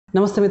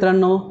नमस्ते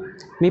मित्रांनो,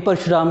 मी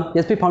Parshuram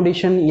SP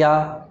foundation या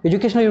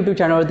educational YouTube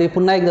चॅनलवरती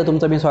पुन्हा एकदा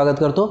तुमचं मी स्वागत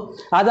करतो।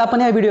 आज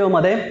आपण या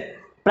व्हिडिओमध्ये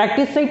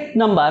प्रॅक्टिस सेट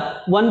नंबर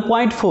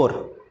 1.4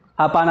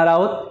 हा पाहणार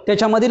आहोत।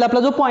 त्याच्यामधील आपला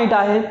जो पॉइंट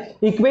आहे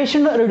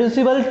equation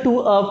रिड्युसिबल to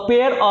a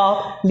pair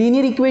of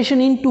linear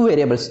equation in two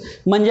variables.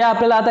 म्हणजे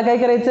आपल्याला आता काय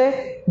करायचं आहे,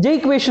 जे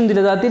इक्वेशन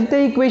दिले जातील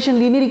ते equation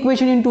linear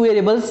equation in two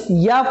variables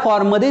या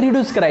फॉर्ममध्ये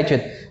रिड्यूस करायचे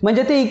आहेत।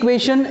 म्हणजे ते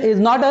equation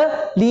is not a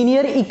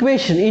linear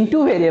equation in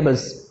two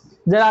variables.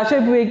 जर असे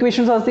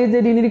इक्वेशन्स असतील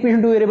जे लिनियर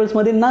इक्वेशन टू व्हेरिएबल्स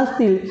मध्ये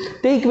नसतील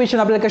ते इक्वेशन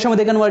आपल्याला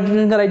कशामध्ये कन्वर्ट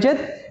करायचे आहेत,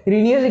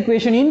 linear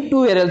equation in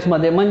two variables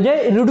मध्ये, म्हणजे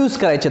रिड्यूस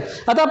करायचे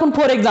आहेत। आता आपण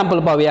फॉर एक्झाम्पल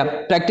पाहूया।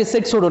 प्रॅक्टिस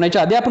सेट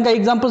सोडवण्याच्या आधी आपण काही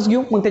एक्झाम्पल्स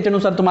घेऊ, मग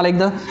त्याच्यानुसार तुम्हाला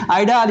एकदा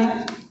आयडिया आली,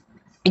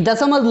 एकदा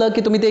समजलं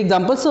की तुम्ही ते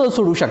एक्झाम्पल्स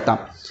सोडवू शकता।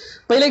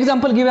 पहिले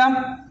एक्झाम्पल घेऊया।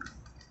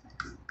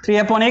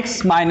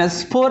 3/x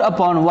 -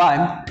 4/y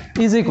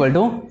is equal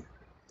to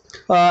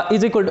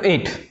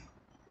 8.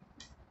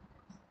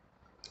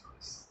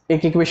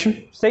 एक equation.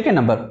 second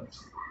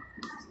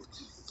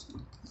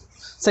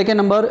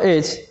number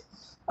is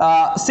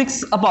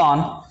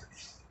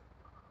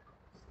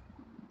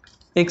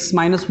 6/x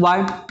minus y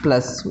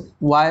plus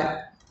y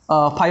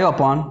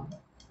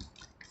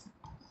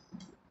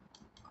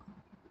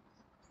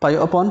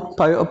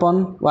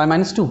 5/5/5 y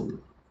minus 2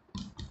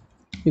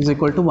 is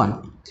equal to 1.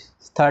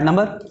 Third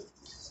number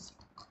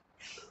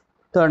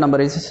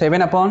is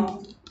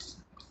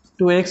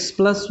 7/2x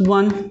plus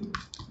 1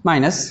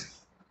 minus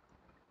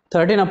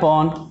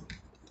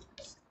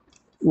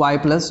 13/y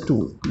plus 2,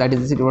 that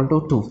is equal to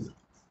 2.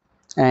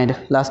 And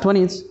last one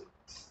is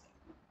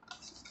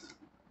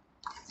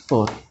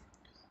 4.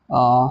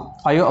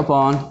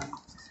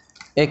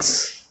 5/x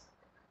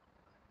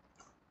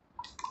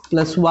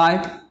plus y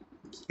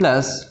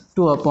plus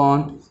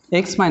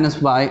 2/x minus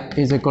y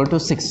is equal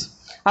to 6.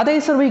 आता हे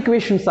सर्व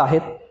equations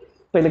आहेत।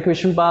 पहिले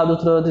equation पहा,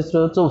 दुसरं,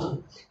 तिसरं, चौथं,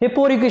 हे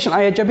 4 इक्वेशन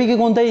आहे। याच्यापैकी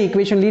कोणताही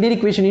equation linear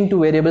equation in two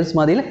variables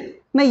मधील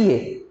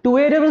नाहीये। टू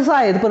व्हेरिएबल्स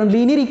आहेत पण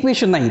लिनियर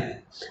इक्वेशन नाहीत।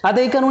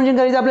 आता एक कन्वर्जन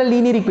करायचं आपल्या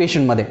लिनियर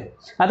इक्वेशन मध्ये।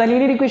 आता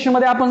लिनियर इक्वेशन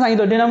मध्ये आपण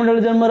सांगितलं डिनॉमिनेटर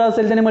जर नंबर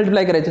असेल त्याने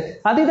मल्टिप्लाय करायचं।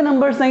 आता इथे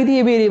नंबर्स नाहीत,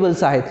 हे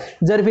व्हेरिएबल्स आहेत।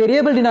 जर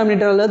व्हेरिएबल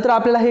डिनॉमिनेटर आलं तर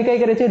आपल्याला हे काय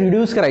करायचे,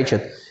 रिड्यूस करायचे।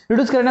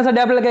 रिड्यूस करण्यासाठी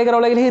आपल्याला काय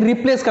करावं लागेल, हे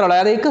रिप्लेस करावं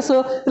लागेल। हे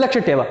कसं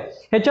लक्षात ठेवा,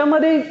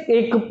 ह्याच्यामध्ये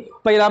एक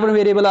पहिला आपण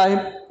व्हेरिएबल आहे,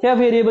 ह्या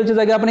व्हेरिएबलच्या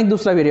जागी आपण एक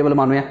दुसरा व्हेरिएबल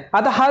मानूया।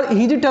 आता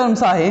ही जी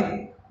टर्म्स आहे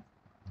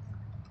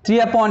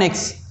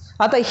 3/x,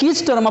 आता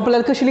हीच टर्म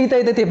आपल्याला कशी लिहिता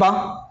येते ते पहा।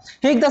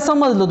 हे एकदा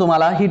समजलं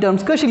तुम्हाला ही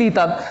टर्म्स कशी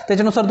लिहितात,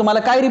 त्याच्यानुसार तुम्हाला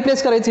काय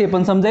रिप्लेस करायचं हे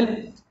पण समजेल।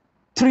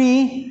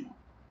 3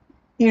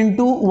 ×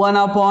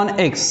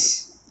 1/x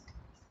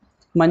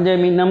म्हणजे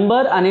मी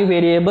नंबर आणि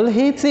व्हेरिएबल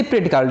हे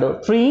सेपरेट काढलं।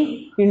 3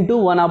 ×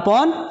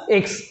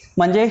 1/x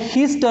म्हणजे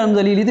हीच टर्म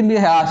जर लिहिली तर मी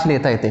ह्या अशी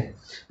लिहिता येते।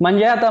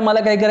 म्हणजे आता मला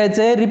काय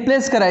करायचंय,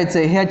 रिप्लेस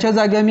करायचंय। ह्याच्या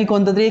जागी मी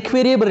कोणतं तरी एक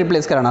व्हेरिएबल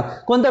रिप्लेस करणार।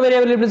 कोणता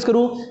व्हेरिएबल रिप्लेस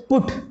करू,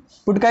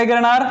 पुट काय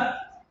करणार,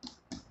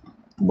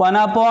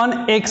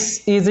 1/x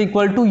is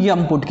equal to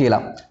m put केला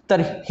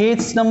तर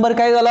हेच नंबर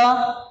काय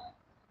झाला,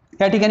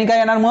 या ठिकाणी काय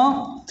येणार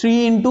मग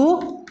 3 ×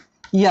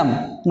 m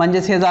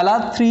म्हणजेच हे झाला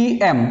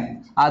 3m।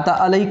 आता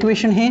आलं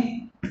इक्वेशन, हे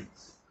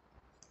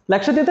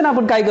लक्षात येते ना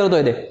आपण काय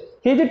करतोय ते।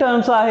 हे जे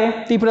टर्म्स आहे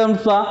ती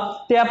टर्म्स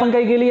ते आपण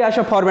काय केली,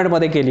 अशा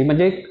फॉर्मॅटमध्ये केली।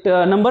 म्हणजे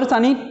नंबर्स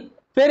आणि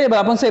व्हेरिएबल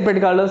आपण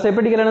सेपरेट काढलं।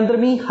 सेपरेट केल्यानंतर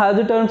मी हा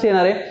जो टर्म्स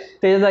येणार आहे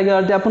त्याच्या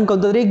जागेवरती आपण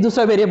कोणतं तरी एक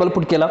दुसरा व्हेरिएबल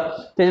पुट केला,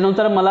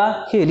 त्याच्यानंतर मला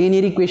हे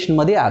लिनियर इक्वेशन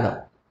मध्ये आलं,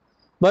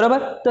 बरोबर।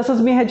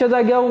 तसंच मी ह्याच्या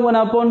जागेवर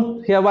 1/,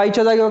 ह्या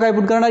वायच्या जागेवर काय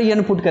पुट करणार,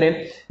 n पुट करेल।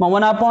 मग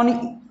 1/,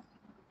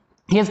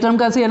 हेच टर्म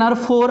कसं येणार,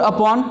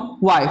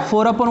 4/y।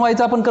 4/y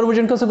चं आपण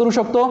कन्वर्जन कसं करू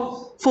शकतो,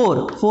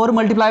 4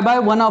 मल्टिप्लाय बाय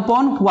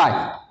 1/y।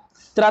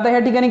 तर आता ह्या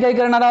ठिकाणी काय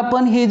करणार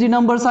आपण, हे जी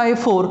नंबर्स आहे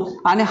 4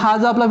 आणि हा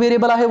जो आपला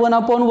व्हेरिएबल आहे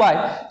 1/y।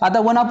 आता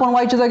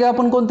 1/y च्या जागेवर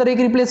आपण कोणतरी एक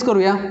रिप्लेस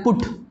करूया,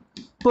 put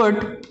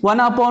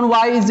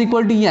 1/y is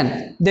equal to n,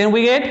 then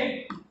we get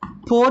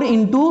 4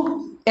 ×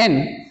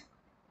 n।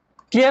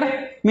 Clear?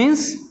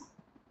 Means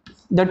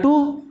the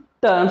two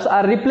terms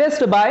are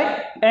replaced by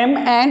m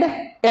and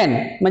n.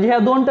 म्हणजे ह्या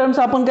दोन टर्म्स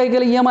आपण काय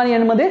केलं, m आणि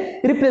n मध्ये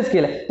रिप्लेस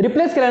केलं।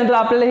 रिप्लेस केल्यानंतर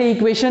आपल्याला हे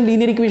equation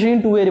linear equation in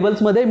two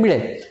variables मध्ये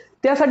मिळेल।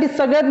 त्यासाठी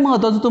सगळ्यात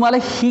महत्त्वाचं तुम्हाला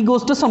ही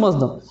गोष्ट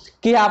समजणं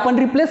की आपण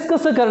रिप्लेस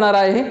कसं करणार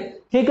आहे।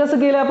 हे कसं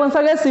केलं आपण,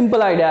 सगळ्यात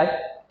सिंपल आयडिया आहे।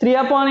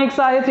 3/x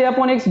आहे,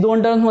 3/x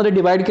दोन टर्म्स मध्ये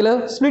डिवाइड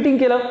केलं, स्प्लिटिंग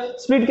केलं।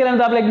 स्प्लिट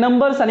केल्यानंतर आपल्याला एक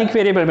नंबर्स आणि एक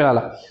व्हेरिएबल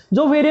मिळाला।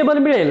 जो व्हेरिएबल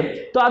मिळेल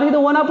तो आता इथं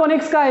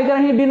 1/x काय आहे,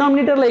 कारण हे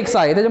डिनॉमिनेटरला x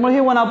आहे त्याच्यामुळे हे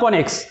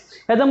 1/x,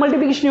 याचं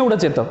मल्टिप्लिकेशन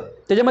एवढंच येतं।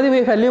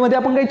 त्याच्यामध्ये व्हॅल्यूमध्ये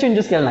आपण काही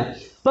चेंजेस केले नाही,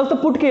 फक्त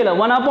पुट केलं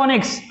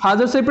 1/x। हा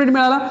जर सेपरेट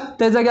मिळाला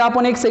त्या जागी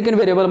आपण एक सेकंड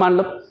व्हेरिएबल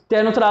मानलं,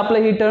 त्यानुसार आपलं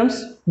ही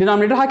टर्म्स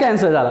डिनॉमिनेटर हा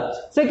कॅन्सल झाला।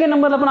 सेकंड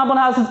नंबरला पण आपण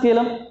असंच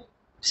केलं,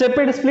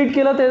 सेपरेट स्प्लिट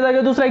केलं, त्या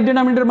जागी दुसरा एक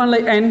डिनॉमिनेटर मानलं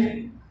n,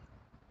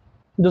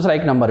 दुसरा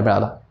एक नंबर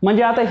मिळाला।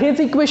 म्हणजे आता हेच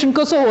इक्वेशन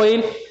कसं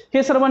होईल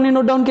हे सर्वांनी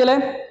नोट डाऊन केलंय।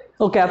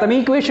 ओके, आता मी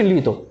इक्वेशन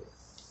लिहितो।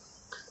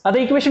 आता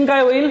इक्वेशन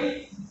काय होईल,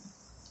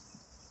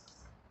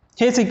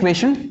 हेच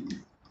equation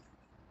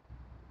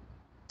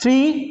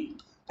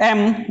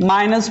 3m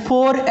minus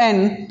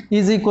 4n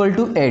is equal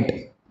to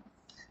 8.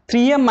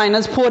 3m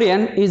minus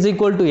 4n is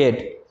equal to 8.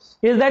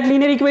 Is that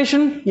linear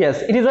equation?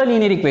 Yes, it is a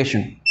linear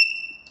equation.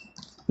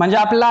 म्हणजे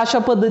आपल्याला अशा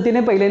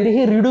पद्धतीने पहिल्यांदा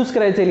हे रिड्यूस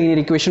करायचं लिनियर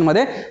इक्वेशन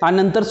मध्ये आणि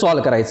नंतर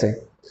सॉल्व्ह करायचंय.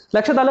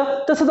 लक्षात आलं?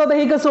 तसंच आता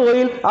हे कसं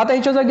होईल? आता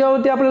ह्याच्या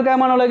जागेवरती आपल्याला काय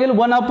म्हणावं लागेल?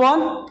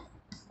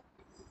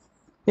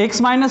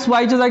 1/x मायनस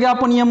वायच्या जागी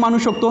आपण एम मानू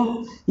शकतो.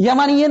 एम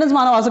आणि एनच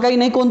मानावं असं काही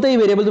नाही, कोणतंही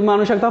व्हेरिएबल तुम्ही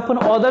मानू शकता, पण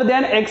other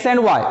than x and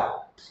Y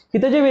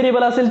इथं जे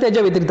व्हेरिएबल असेल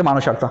त्याच्या व्यतिरिक्त मानू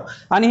शकता.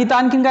 आणि इथं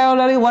आणखीन काय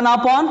होणार आहे?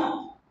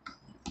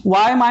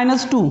 1/y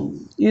minus 2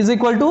 is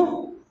equal to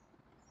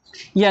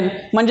N.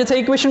 म्हणजेच हे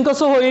इक्वेशन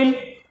कसं होईल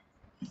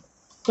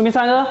तुम्ही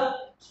सांगा?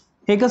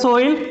 हे कसं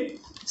होईल?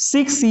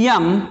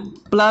 6m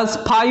plus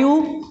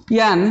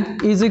 5n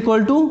is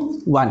equal to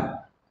 1.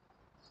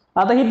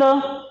 आता इथं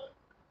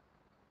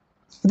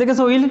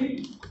कसं होईल?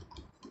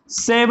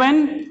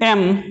 7m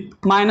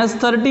minus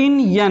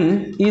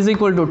 13n is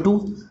equal to 2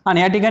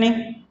 आणि या ठिकाणी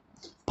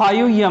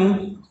 5m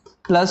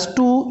plus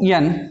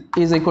 2n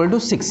is equal to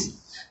 6.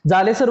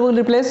 झाले सर्व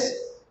रिप्लेस.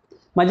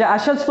 म्हणजे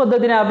अशाच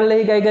पद्धतीने आपल्याला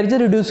हे काय करायचे?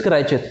 रिड्यूस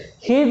करायचे.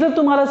 हे जर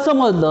तुम्हाला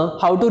समजलं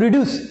how to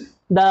reduce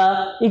the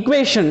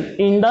equation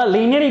in the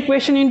linear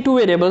equation in 2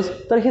 variables,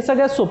 तर हे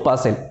सगळ्यात सोपं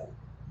असेल.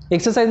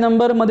 एक्सरसाइज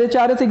नंबर मध्ये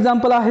 4च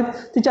एक्झाम्पल आहेत,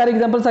 ते 4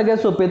 एक्झाम्पल सगळ्यात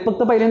सोपे आहेत.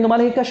 फक्त पहिल्यांदा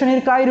तुम्हाला हे कशाने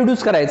काय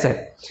रिड्यूस करायचं आहे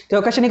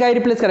किंवा कशाने काय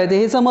रिप्लेस करायचं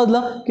हे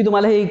समजलं की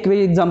तुम्हाला हे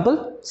एक्झाम्पल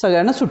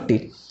सगळ्यांना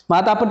सुटतील. मग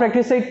आता आपण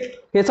प्रॅक्टिस सेट,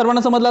 हे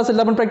सर्वांना समजलं असेल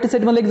तर आपण प्रॅक्टिस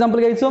सेट मध्ये एक्झाम्पल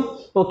घ्यायचं.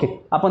 ओके,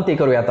 आपण ते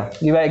करूया. आता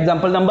घेऊया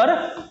एक्झाम्पल नंबर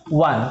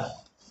 1.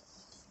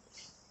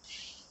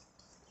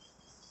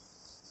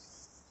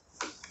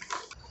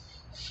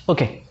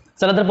 ओके,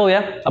 चला तर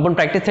पाहूया आपण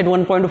प्रॅक्टिस सेट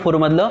 1.4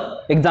 मधलं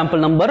एक्झाम्पल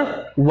नंबर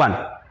 1.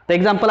 तर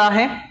एक्झाम्पल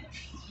आहे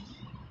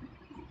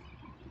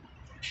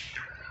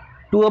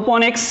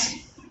 2/x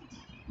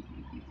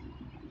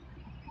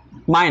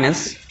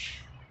minus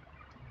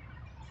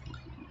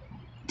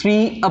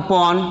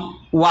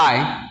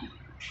 3/y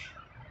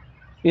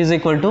is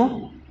equal to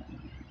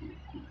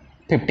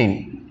 15.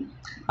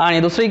 आणि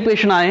दुसरं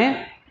इक्वेशन आहे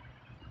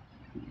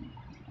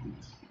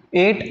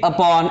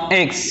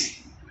 8/x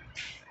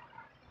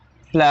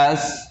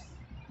plus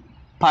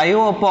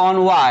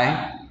 5/y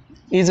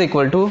is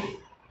equal to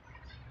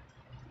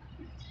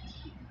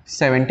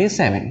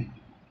 77.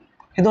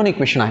 हे दोन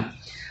इक्वेशन आहे.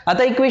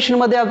 आता इक्वेशन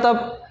मध्ये आता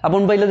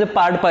आपण पहिलं जे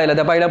पार्ट पाहिलं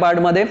त्या पहिल्या पार्ट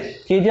मध्ये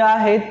हे जे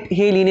आहेत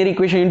हे लिनियर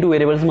इक्वेशन इन 2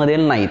 व्हेरिएबल्स मध्ये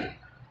नाहीत.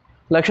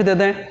 लक्षात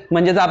येत आहे?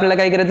 म्हणजे आपल्याला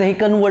काय करायचं? हे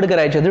कन्वर्ट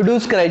करायचे,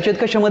 रिड्यूस करायचे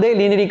कशामध्ये?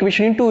 लिनियर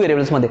इक्वेशन इन 2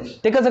 व्हेरिएबल्स मध्ये.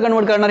 ते कसं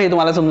कन्वर्ट करणार हे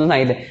तुम्हाला समजून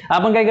सांगितलं.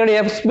 आपण काय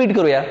करूया? स्प्लिट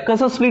करूया.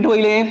 कसं स्प्लिट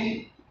होईल?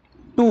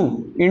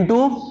 2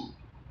 इंटू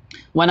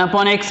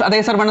 1/x. आता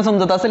हे सर्वांना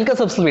समजत असेल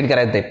कसं स्प्लिट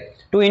करायचं ते.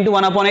 2 into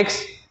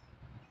 1/x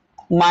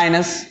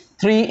minus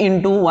 3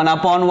 into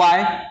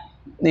 1/y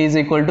is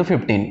equal to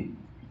 15.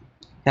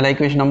 याला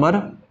इक्वेशन नंबर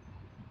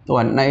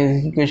 1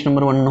 नाही, इक्वेशन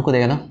नंबर 1 नको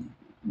द्यायला.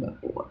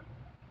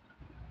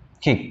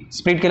 ठीक,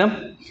 स्प्लिट केलं.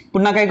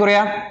 पुन्हा काय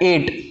करूया?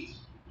 8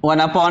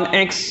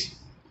 1/x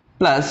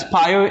plus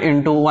 5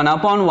 into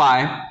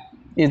 1/y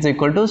is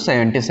equal to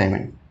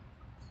 77.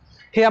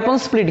 हे आपण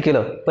स्प्लिट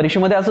केलं.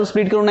 परीक्षेमध्ये असं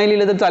स्प्लिट करून नाही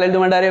लिहिलं तर चालेल.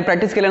 तुम्हाला डायरेक्ट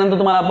प्रॅक्टिस केल्यानंतर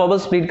तुम्हाला आपोआप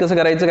स्प्लिट कसं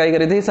करायचं काय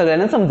करायचं हे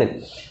सगळ्यांना समजेल.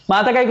 मग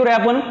आता काय करूया?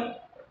 आपण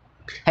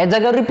ह्या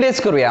जागेवर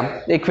रिप्लेस करूया.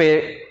 एक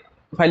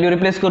व्हॅल्यू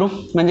रिप्लेस करू.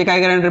 म्हणजे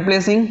काय करायचं?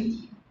 Replacing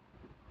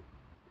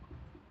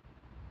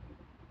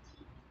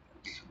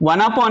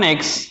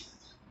 1/x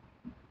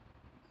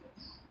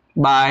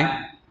by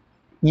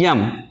m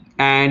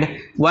and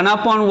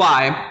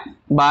 1/y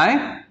by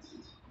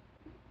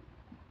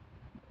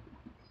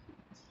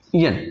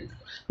n.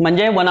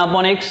 म्हणजे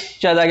 1/x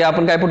च्या जागी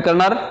आपण काय पुट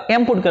करणार?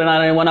 m पुट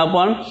करणार आणि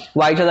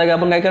 1/y च्या जागी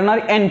आपण काय करणार?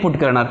 n पुट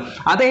करणार.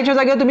 आता याच्या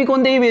जागी तुम्ही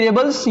कोणतेही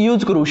व्हेरिएबल्स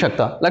यूज करू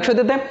शकता. लक्षात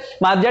येते?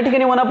 मग ज्या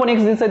ठिकाणी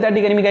 1/x दिसतंय त्या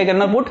ठिकाणी मी काय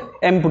करणार? पुट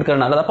m पुट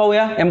करणार. आता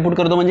पाहूया. m पुट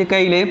करतो म्हणजे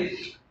काय येईल?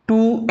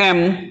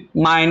 2m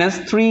minus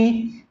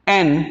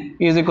 3n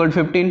is equal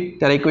to 15.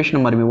 त्याला इक्वेशन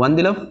नंबर मी 1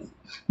 दिलं.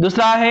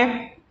 दुसरा आहे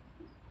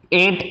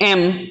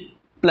 8m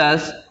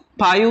plus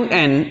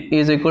 5n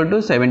is equal to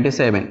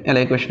 77. याला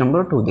इक्वेशन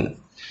नंबर 2 दिलं.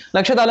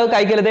 लक्षात आलं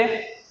काय केलं ते?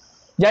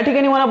 ज्या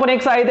ठिकाणी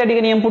 1/x आहे त्या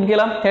ठिकाणी m पुट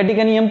केला. त्या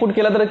ठिकाणी m पुट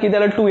केला तर किती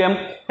आलं? 2m.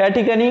 त्या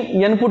ठिकाणी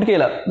n पुट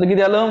केला तर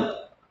किती आलं?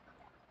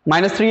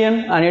 -3n.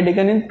 आणि या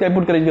ठिकाणी काय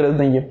पुट करायची गरज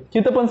नाहीये.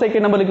 तिथं पण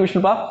सेकंड नंबर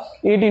इक्वेशन पहा.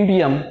 8 into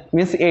m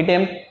means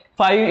 8m,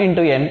 5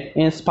 into n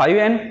means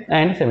 5n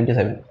and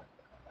 77.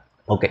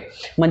 Okay,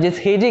 म्हणजेच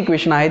हे जे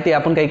इक्वेशन आहे ते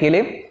आपण काय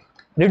केले?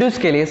 रिड्यूस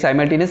केले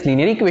सायमल्टेनियस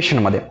लिनियर इक्वेशन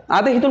मध्ये.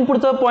 आता इथून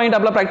पुढचा पॉईंट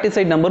आपला प्रॅक्टिस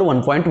सेट नंबर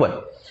 1.1.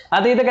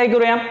 आता इथं काय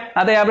करूया?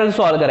 आता हे आपल्याला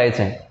सॉल्व्ह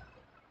करायचं आहे.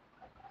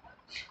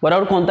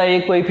 बरोबर, कोणता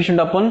एक कोएफिशियंट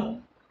आपण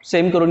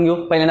सेम करून घेऊ.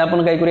 पहिल्यांदा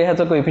आपण काय करूया?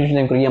 ह्याचा कोएफिशियंट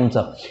सेम करूया. m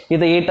चा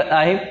इथं 8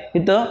 आहे,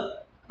 इथं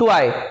 2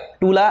 आहे.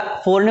 2 ला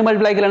 4 ने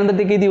मल्टिप्लाय केल्यानंतर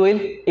ते किती होईल?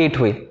 8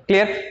 होईल.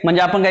 क्लिअर?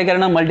 म्हणजे आपण काय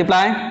करणार?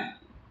 मल्टिप्लाय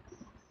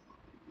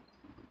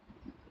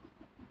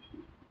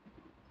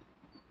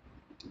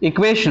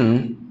इक्वेशन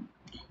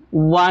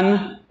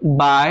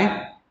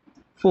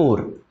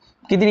 1/4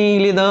 किती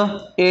निघली? तर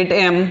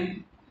 8m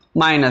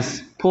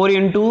minus 4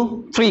 into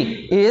 3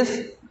 is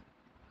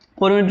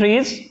 4 into 3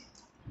 is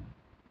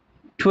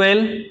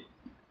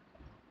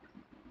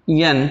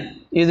 12n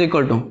is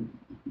equal to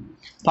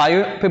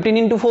 15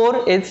 into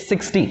 4 is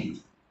 60.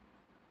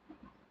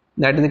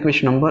 That is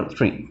equation number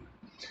 3.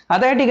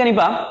 आता या ठिकाणी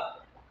पहा,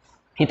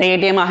 इथे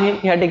ATM आहे,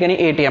 या ठिकाणी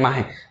ATM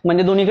आहे,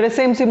 म्हणजे दोन्हीकडे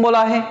सेम सिम्बॉल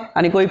आहे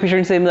आणि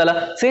कोएफिशियंट सेम झाला.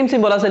 सेम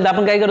सिम्बॉल असेल तर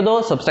आपण काय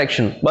करतो,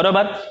 सबट्रॅक्शन.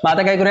 बरोबर. मग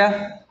आता काय करूया,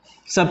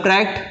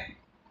 सबट्रॅक्ट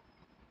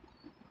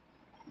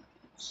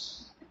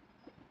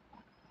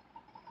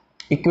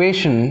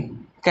इक्वेशन.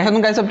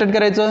 कशातून काय सबट्रॅक्ट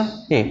करायचं,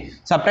 हे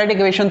subtract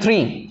equation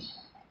 3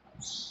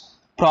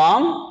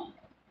 from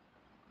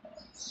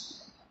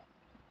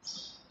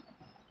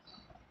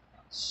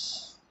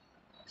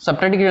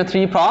subtract equation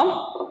 3 from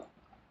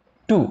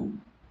 2.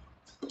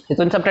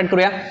 इथून सबट्रॅक्ट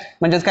करूया,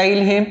 म्हणजेच काय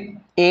येईल, हे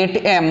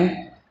 8m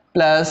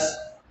plus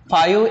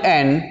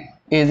 5n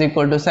is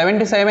equal to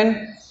 77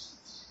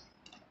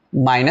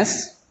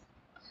 minus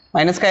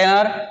काय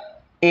येणार,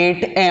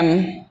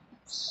 8m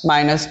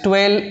minus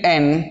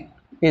 12n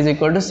is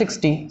equal to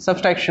 60.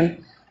 Subtraction,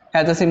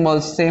 ह्याचा सिम्बॉल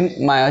सेम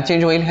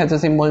चेंज होईल, ह्याचा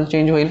सिम्बॉल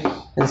चेंज होईल,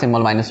 ह्याचा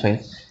सिम्बॉल मायनस होईल,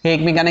 हे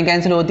एकमेकांना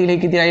कॅन्सल होतील. हे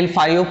किती राहील,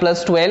 5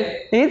 plus 12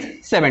 is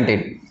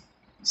 17.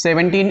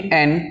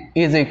 17n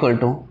is equal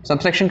to,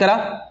 subtraction करा,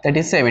 that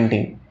is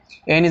 17.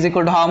 n is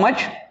equal to how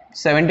much,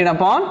 17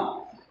 upon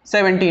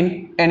 17.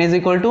 n is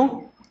equal to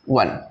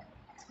 1.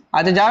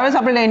 आता ज्यावेळेस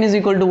आपल्याला n is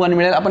equal to 1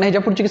 मिळेल, आपण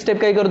ह्याच्या पुढची स्टेप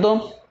काय करतो,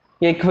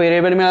 एक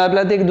व्हेरिएबल मिळाला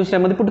आपल्याला, ते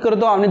दुसऱ्यामध्ये पुट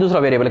करतो आणि दुसरा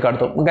व्हेरिएबल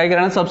काढतो. मग काय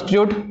करणार,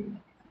 substitute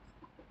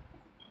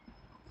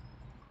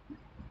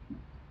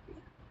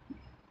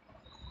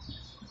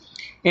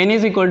n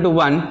is equal to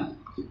 1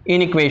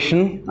 in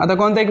equation. आता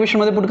कोणत्या इक्वेशन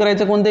मध्ये पुट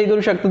करायचं, कोणत्याही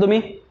करू शकता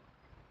तुम्ही.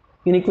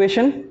 इन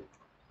इक्वेशन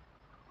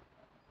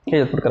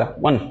हे पुट करा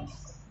 1.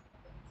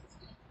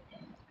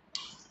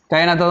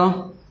 काय ना,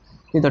 आता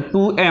इथं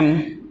 2m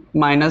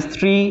minus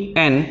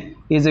 3n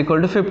is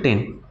equal to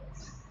 15.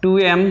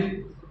 2m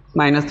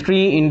minus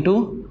 3 into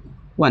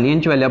 1,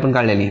 यांची व्हॅल्यू आपण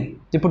काढलेली आहे,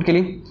 ती पुट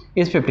केली,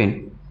 is 15.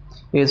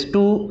 Is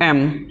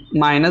 2m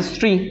minus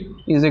 3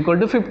 is equal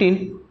to 15.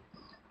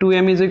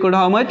 2m is equal to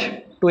how much,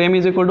 2m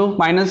is equal to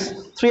minus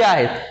 3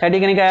 आहे, या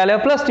ठिकाणी काय आलं,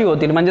 प्लस 3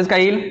 होतील, म्हणजेच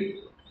काय येईल,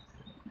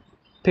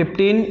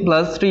 15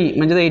 प्लस 3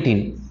 म्हणजे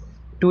 18.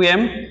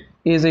 2m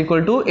is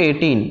equal to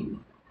 18.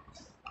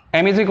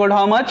 m is equal to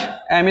how much,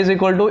 m is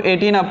equal to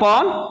 18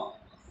 upon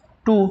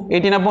 2.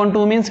 18 upon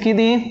 2 means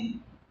किती,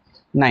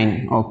 9.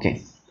 ओके.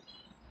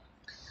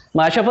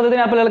 मग अशा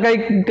पद्धतीने आपल्याला काही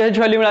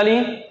व्हॅल्यू मिळाली,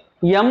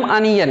 m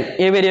आणि n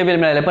हे व्हेरिएबल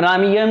मिळाले, पण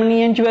आम्ही m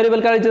आणि n ची व्हेरिएबल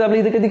काढायची,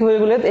 आपल्या इथे किती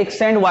व्हेरिएबल आहेत,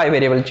 x अँड y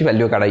व्हेरिएबलची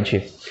व्हॅल्यू काढायची.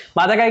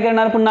 मग आता काय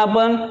करणार, पुन्हा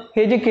आपण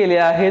हे जे केले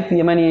आहेत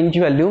m आणि n ची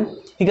व्हॅल्यू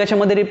ही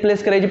कशामध्ये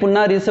रिप्लेस करायची,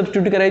 पुन्हा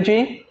रिसबस्टिट्यूट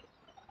करायची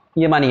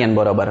m आणि n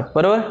बरोबर.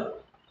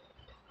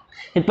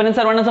 इथपर्यंत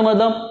सर्वांना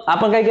समजलं.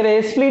 आपण काय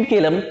केलं, स्प्लिट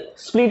केलं,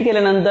 स्प्लिट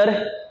केल्यानंतर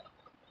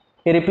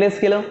हे रिप्लेस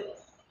केलं.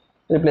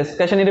 रिप्लेस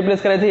कशाने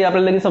रिप्लेस करायचं हे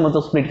आपल्याला लगेच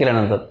समजतं स्प्लिट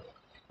केल्यानंतर.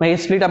 मग हे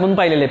स्प्लिट आपण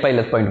पाहिलेलं आहे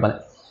पहिल्याच पॉईंटमध्ये.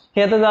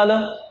 हे आता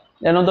झालं,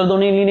 त्यानंतर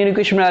दोन्ही लिनियर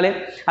इक्वेशन मिळाले.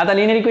 आता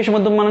लिनियर इक्वेशन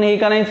मध्ये तुम्हाला हे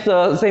का नाही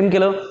सेम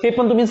केलं, हे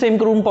पण तुम्ही सेम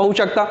करून पाहू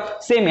शकता.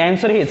 सेम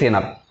आन्सर हेच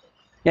येणार,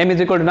 m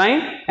is equal to 9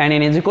 and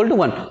n is equal to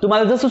 1.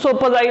 तुम्हाला जसं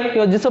सोपं जाईल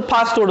किंवा जसं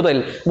फास्ट सोडता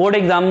येईल. बोर्ड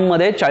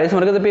एक्झाममध्ये 40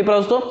 मार्काचा पेपर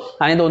असतो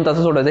आणि 2 तास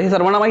सोडायचं, हे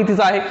सर्वांना माहितीच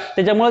आहे.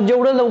 त्याच्यामुळे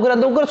जेवढं लवकरात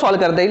लवकर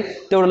सॉल्व्ह करता येईल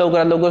तेवढं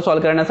लवकरात लवकर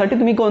सॉल्व्ह करण्यासाठी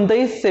तुम्ही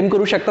कोणतंही सेम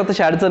करू शकता,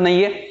 तशी अडचण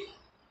नाहीये.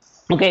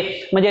 ओके,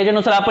 म्हणजे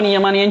याच्यानुसार आपण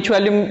m आणि n ची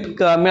व्हॅल्यू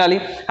मिळाली.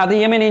 आता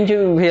m आणि n ची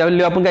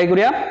व्हॅल्यू आपण काय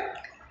करूया,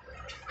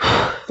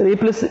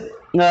 रिप्लेस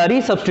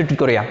रिसबस्टिट्यूट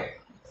करूया.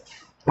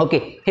 ओके,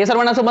 हे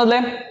सर्वांना समजलंय.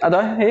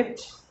 आता हे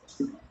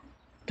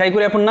काय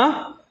करूया, पुन्हा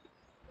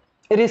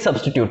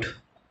रिसबस्टिट्यूट.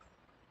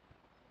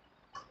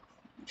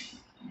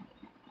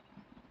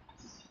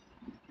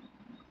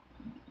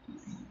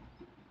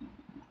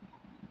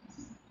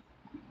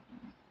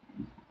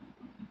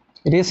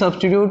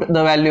 Resubstitute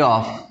the value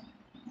of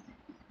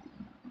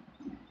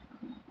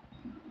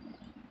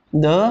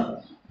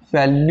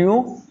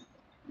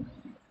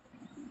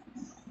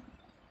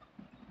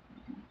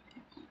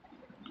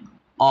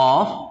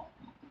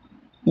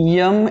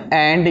m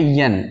and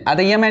n.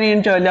 आता m and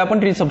n ची व्हॅल्यू आपण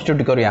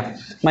रिसबस्टिट्यूट करूया.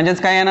 म्हणजेच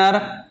काय येणार,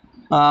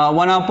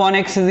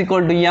 1/x is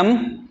equal to m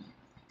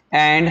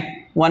and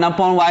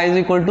 1/y is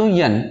equal to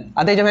n.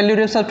 आता याची व्हॅल्यू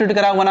रिसबस्टिट्यूट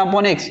करा.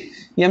 1/x,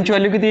 m ची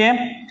व्हॅल्यू किती आहे,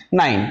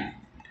 9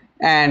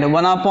 अँड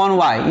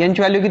 1/y, n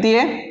ची व्हॅल्यू किती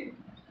आहे,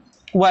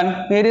 1.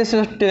 हे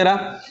रिसबस्टिट्यूट करा.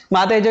 मग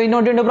आता याच्या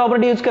इन्व्हर्टेंट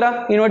प्रॉपर्टी यूज करा.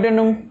 इन्व्हर्टेंट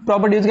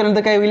प्रॉपर्टी यूज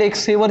केल्यानंतर काय होईल,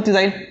 x हे वरती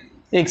जाईल,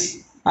 x,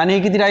 आणि हे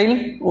किती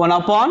राहील,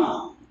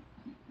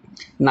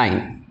 1/9.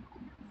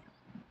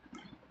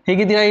 हे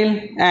किती राहील,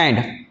 अँड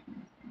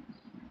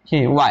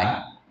हे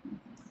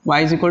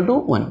y इज इक्वल टू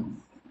 1.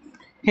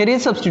 हे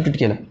रिसबस्टिट्यूट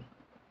केलं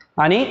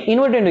आणि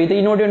इन्व्हर्टेंट, इथे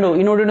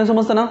इन्व्हर्टेंट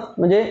समजतं ना,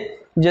 म्हणजे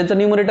ज्याचा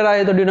न्यूमरेटर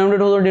आहे तो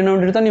डिनॉमिनेटर होतो,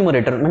 डिनॉमिनेटरचा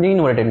न्यूमरेटर म्हणजे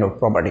इन्व्हर्टेंट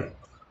प्रॉपर्टी.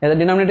 याचा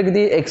डिनॉमिनेटर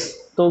किती, x,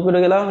 तो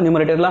कुठे गेला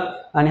न्यूमरेटरला,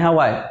 आणि हा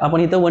y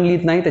आपण इथं 1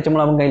 लिहित नाही,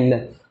 त्याच्यामुळे आपण काय लिहिलं,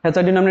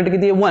 ह्याचा डिनॉमिनेटर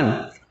किती आहे, 1,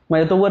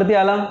 म्हणजे तो वरती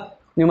आला,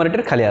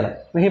 न्यूमरेटर खाली आला.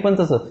 हे पण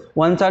तसं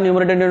 1चा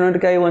न्यूमरेटर डिनॉमिनेटर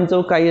काय,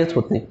 1चं काहीच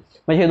होत नाही.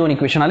 म्हणजे हे दोन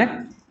इक्वेशन आले.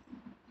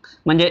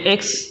 म्हणजे x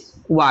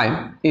y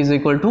is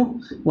equal to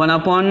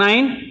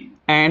 1/9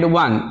 and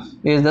 1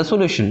 is the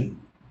solution.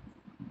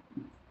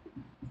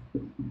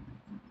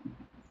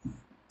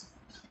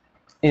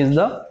 Is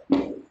the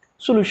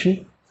solution.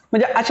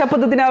 म्हणजे अशा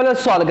पद्धतीने आपल्याला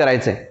सॉल्व्ह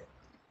करायचंय.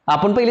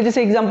 आपण पहिले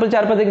जसे एक्झाम्पल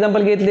 4-5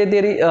 एक्झाम्पल घेतले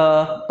ते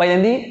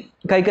पहिल्यांदा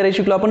काय करायला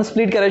शिकलो आपण,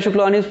 स्प्लिट करायला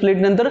शिकलो आणि स्प्लिट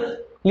नंतर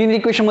लिनियर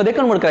इक्वेशन मध्ये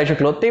कन्वर्ट करायला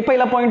शिकलो. ते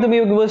पहिला पॉईंट तुम्ही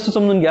व्यवस्थित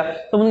समजून घ्या.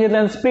 समजून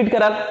घेतल्यानंतर स्प्लिट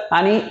कराल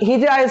आणि हे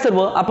जे आहे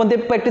सर्व आपण ते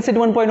प्रॅक्टिस सेट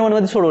 1.1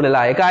 मध्ये सोडवलेलं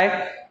आहे. काय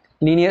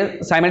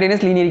लिनियर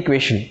सायमल्टेनियस लिनियर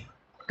इक्वेशन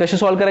कसे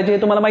सॉल्व्ह करायचे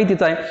हे तुम्हाला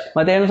माहितीच आहे.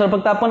 मग त्यानुसार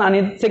फक्त आपण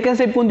आणि सेकंड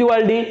स्टेप कोणती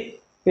वाढली,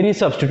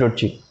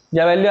 रिसबस्टिट्यूटची.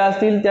 ज्या व्हॅल्यू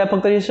असतील त्या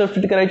फक्त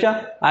रिसबस्टिट्यूट करायच्या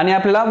आणि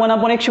आपल्याला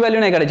 1/x ची व्हॅल्यू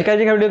नाही काढायची. काय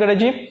व्हॅल्यू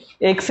काढायची,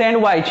 x अँड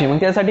y ची. मग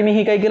त्यासाठी मी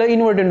हे काय केलं,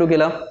 इन्व्हर्ट इंटू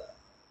केलं.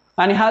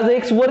 आणि हा जर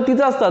x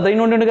वरतीचा असता तर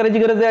इन्व्हर्ट इंटू करायची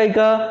गरज आहे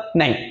का,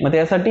 नाही. मग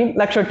त्यासाठी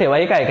लक्षात ठेवा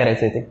हे काय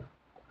करायचं ते.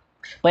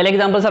 पहिलं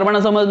एक्झाम्पल सर्वांना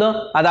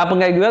समजलं. आता आपण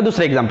काय घेऊया,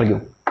 दुसरं एक्झाम्पल घेऊ.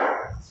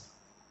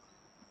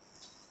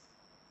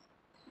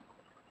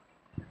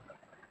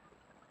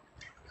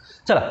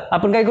 चला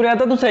आपण काय करूया,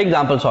 आता दुसरं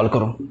एक्झाम्पल सॉल्व्ह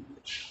करू.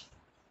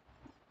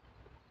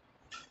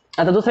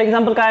 आता दुसरं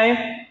एक्झाम्पल काय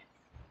आहे,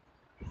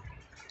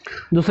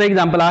 दुसरं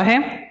एक्झाम्पल आहे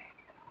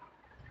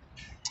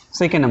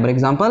second number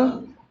example.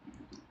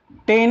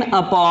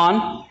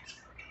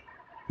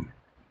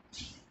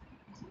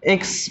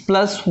 10/x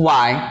plus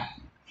y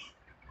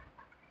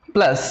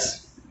plus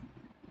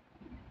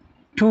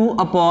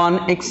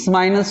 2/x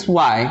minus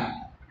y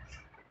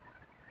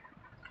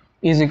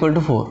is equal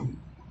to 4.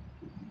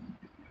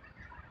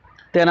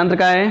 त्यानंतर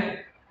काय आहे,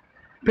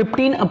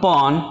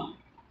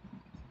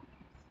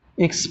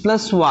 15/x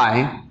plus y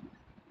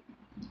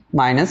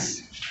minus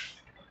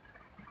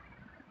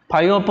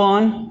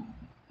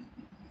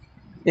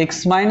 5/x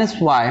minus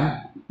y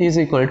is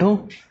equal to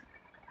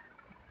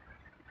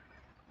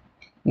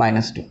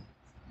 -2.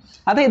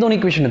 आता हे दोन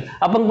इक्वेशन आहेत.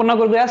 आपण पुन्हा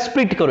करूया,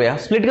 स्प्लिट करूया.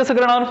 स्प्लिट कसं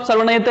करणार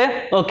सर्वांना येते,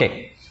 okay.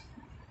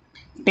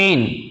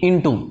 10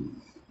 into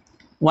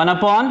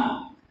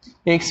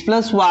 1/x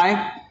plus y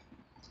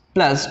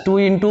plus 2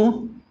 into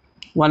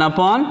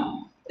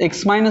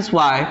 1/x minus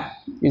y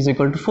is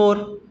equal to 4.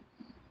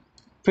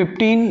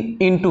 15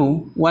 into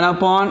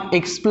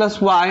 1/x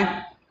plus y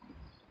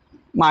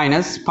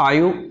minus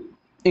 5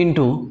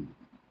 into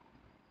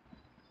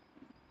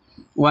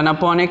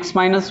 1/x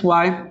minus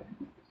y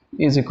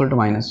is equal to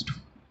 -2.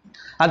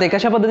 आता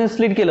कशा पद्धतीने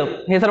स्प्लिट केलं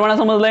हे सर्वांना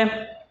समजलंय,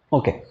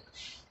 ओके.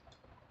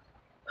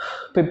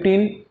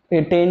 15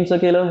 हे 10 चं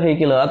केलं, हे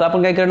केलं. आता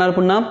आपण काय करणार,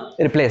 पुन्हा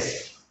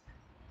रिप्लेस.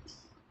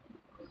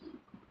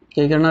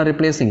 काय करणार,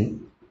 replacing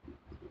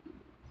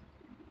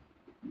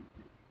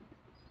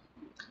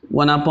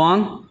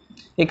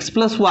 1/x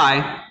plus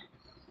y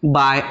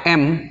by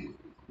m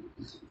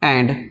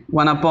and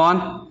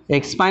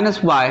 1/x minus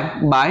y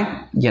by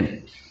n.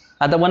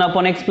 आता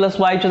 1/x plus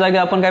y च्या जागी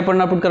आपण काय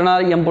पुट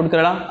करणार, m पुट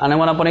करा आणि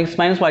 1/x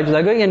minus y च्या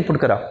जागी n पुट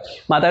करा.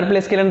 मग आता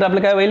रिप्लेस केल्यानंतर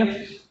आपलं काय होईल,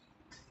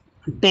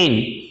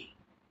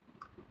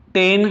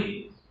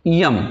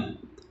 10m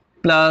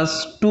plus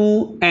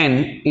 2n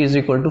is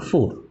equal to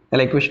 4.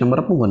 याला इक्वेशन नंबर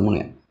आपण 1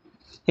 म्हणूया.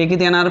 हे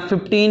किती येणार,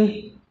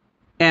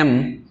 15m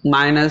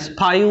minus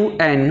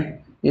 5n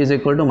is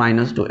equal to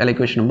 -2. याला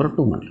इक्वेशन नंबर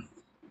 2 म्हणलं.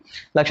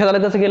 लक्षात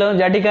आलं कसं केलं,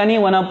 ज्या ठिकाणी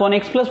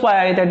 1/x plus y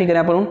आहे त्या ठिकाणी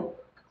आपण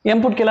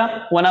m पुट केला,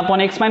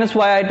 1/x minus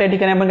y आहे त्या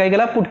ठिकाणी आपण काय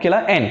केला, पुट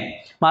केला n.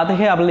 मग आता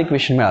हे आपल्याला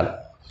इक्वेशन मिळालं.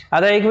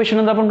 आता या इक्वेशन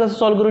नंतर आपण कसं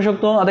सॉल्व्ह करू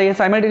शकतो, आता हे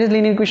सायमल्टेनियस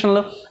लिनियर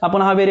इक्वेशनला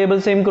आपण हा व्हेरिएबल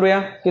सेम करूया,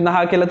 की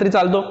हा केला तरी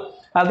चालतो.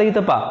 आता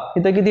इथं पहा,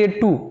 इथं किती आहे,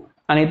 2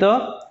 आणि इथं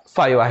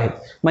 5 आहे.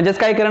 म्हणजेच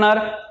काय करणार,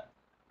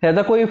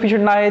 ह्याचा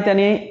कोएफिशियंट आहे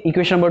त्याने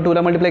इक्वेशन नंबर 2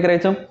 ला मल्टिप्लाय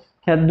करायचं.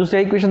 ह्या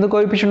दुसऱ्या इक्वेशनचं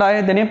कोएफिशियंट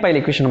आहे त्याने पहिल्या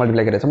इक्वेशन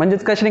मल्टिप्लाय करायचं.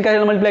 म्हणजेच कशाने काय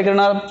मल्टिप्लाय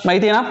करणार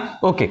माहिती आहे ना,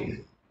 ओके.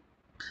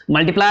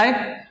 मल्टिप्लाय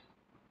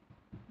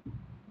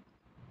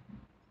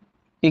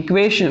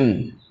इक्वेशन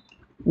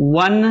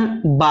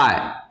 1 बाय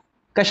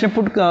कशाने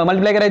पुट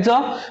मल्टिप्लाय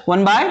करायचं,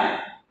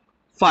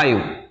 1/5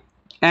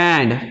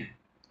 अँड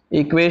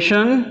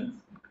इक्वेशन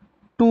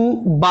 2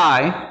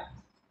 बाय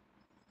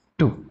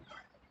 2.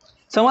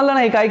 समजलं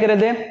नाही काय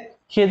करायचं,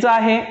 हेच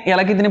आहे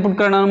याला कितीने पुट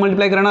करणार,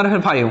 मल्टिप्लाय करणार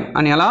 5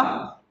 आणि याला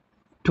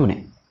 2 ने.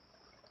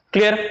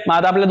 क्लिअर. मग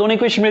आता आपल्याला दोन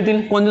इक्वेशन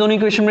मिळतील. कोणते दोन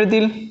इक्वेशन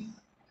मिळतील,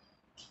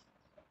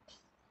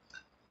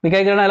 मी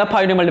काय करणार, याला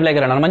 5 ने मल्टिप्लाय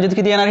करणार. म्हणजेच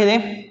किती येणार, हे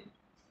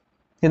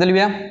इथं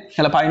लिहूया,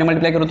 याला 5 ने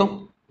मल्टिप्लाय करतो.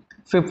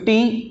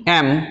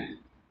 50m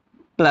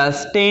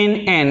plus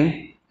 10n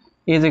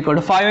is equal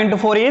to 5 into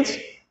 4 is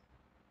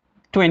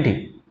 20.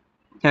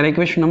 याला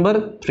इक्वेशन नंबर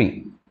 3.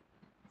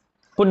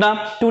 पुन्हा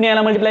 2 ने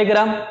याला मल्टिप्लाय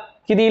करा,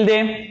 किती येईल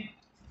ते,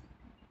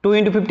 2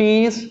 into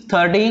 50 is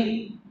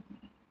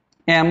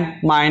 30m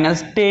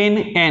minus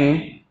 10n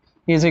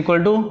is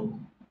equal to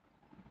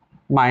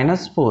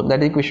 -4. that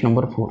is equation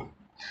number 4.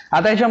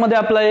 आता याच्यामध्ये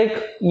आपला एक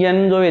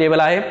n जो व्हेरिएबल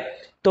आहे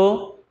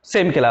तो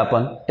सेम केला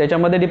आपण,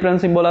 त्याच्यामध्ये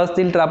डिफरन्स सिम्बॉल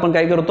असतील तर आपण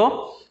काय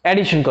करतो,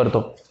 ऍडिशन करतो.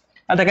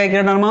 आता काय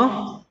करणार,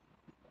 मग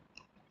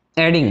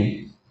adding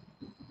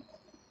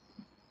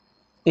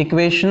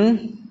equation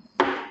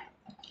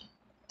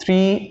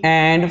 3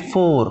 and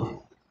 4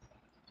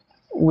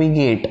 we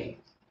get,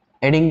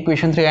 adding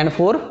equation 3 and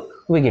 4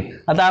 we get.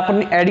 आता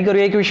आपण ऍड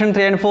करूया equation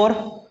 3 and 4.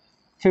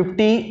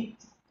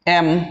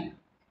 50m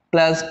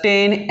plus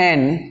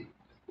 10n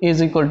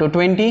is equal to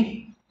 20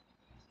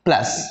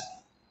 plus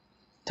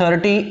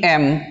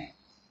 30m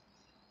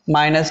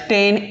minus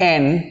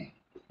 10n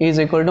is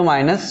equal to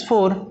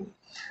 -4.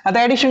 आता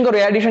ॲडिशन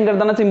करूया. ॲडिशन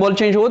करताना सिम्बॉल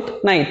चेंज होत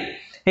नाहीत.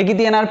 हे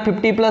किती येणार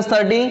 50 +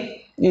 30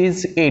 is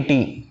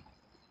 80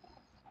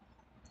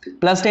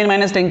 plus 10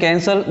 minus 10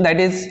 cancel, that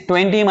is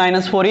 20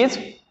 minus 4 is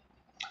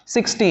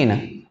 16,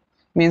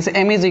 means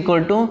m is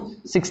equal to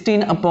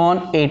 16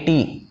 upon 80,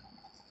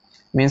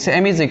 means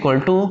m is equal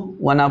to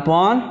 1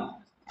 upon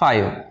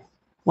 5.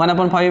 1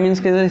 upon 5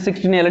 means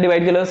 16 याला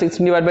divide केलं,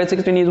 16 divided by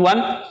 16 is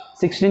 1,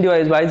 16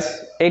 divided by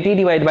 80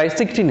 divided by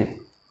 16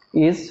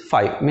 is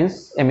 5, means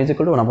m is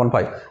equal to 1 upon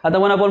 5. आता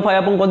 1 upon 5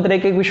 आपण कोणत्या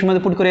एक equation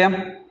मध्ये put करूया.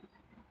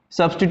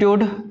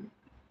 Substitute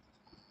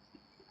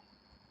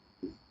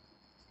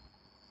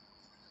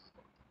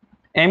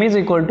m is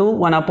equal to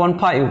 1 upon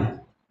 5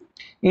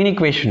 in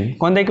equation.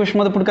 कोणत्या equation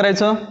मध्ये पुट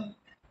करायचं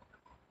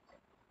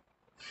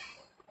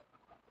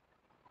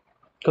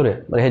करूया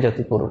बरं.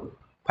 ह्याच्यात करू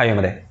 5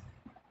 मध्ये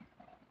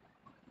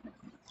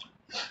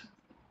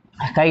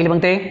काय केलं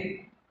मग ते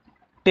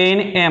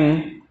 10m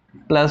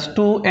plus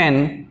 2n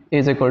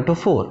is equal to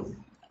 4.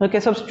 Okay,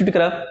 substitute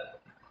करा.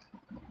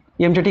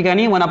 m च्या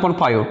ठिकाणी 1 upon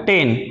 5,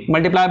 10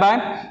 multiply by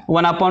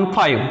 1 upon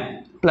 5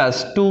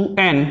 plus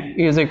 2n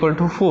is equal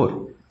to 4.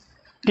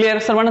 Clear,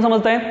 सर्वांना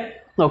समजत आहे.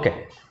 ओके,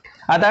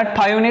 आता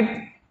 5 ने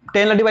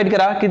 10 ला डिवाइड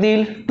करा, किती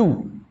येईल 2.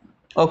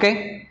 Okay,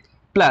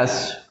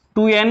 plus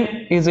 2n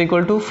is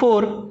equal to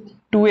 4.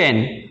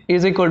 2n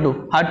is equal to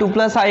हा 2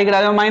 प्लस हा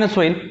इकडे मायनस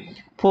होईल.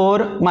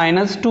 4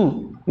 minus 2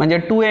 म्हणजे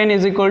 2n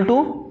is equal to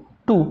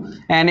 2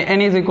 and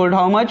n is equal to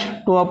how much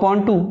 2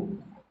 upon 2.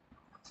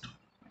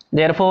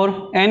 therefore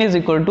n is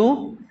equal to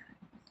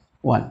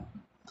 1.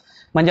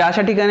 म्हणजे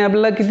अशा ठिकाणी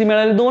आपल्याला किती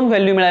मिळाले, 2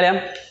 व्हॅल्यू मिळाल्या.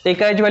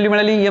 एका याची व्हॅल्यू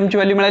मिळाली, m ची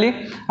व्हॅल्यू मिळाली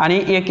आणि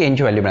एक n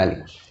ची व्हॅल्यू मिळाली.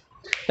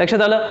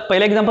 लक्षात आलं.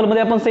 पहिल्या एक्झाम्पल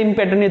मध्ये आपण सेम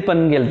पॅटर्न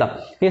पण केलता.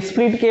 हे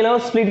स्प्लिट केलं,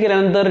 स्प्लिट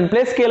केल्यानंतर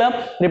रिप्लेस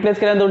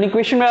केल्यानंतर दोन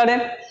इक्वेशन मिळाले.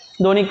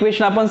 दोन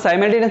इक्वेशन आपण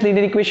सायमल्टेनियसली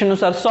लिनियर इक्वेशन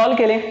नुसार सॉल्व्ह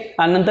केले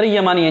आणि नंतर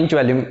m आणि n ची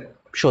व्हॅल्यू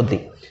शोधली.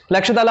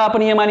 लक्षात आलं.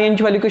 आपण m आणि n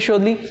ची व्हॅल्यू कशी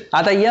शोधली.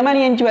 आता m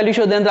आणि n ची व्हॅल्यू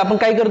शोधल्यानंतर आपण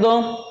काय करतो,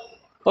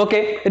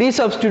 ओके,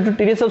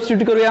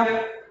 रिसबस्टिट्यूट करूया.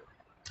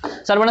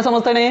 सर्वांना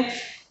समजतं नाही.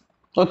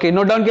 ओके,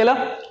 नोट डाऊन केलं.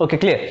 Okay,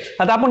 clear.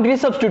 आता आपण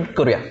रिसबस्टिट्यूट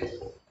करूया.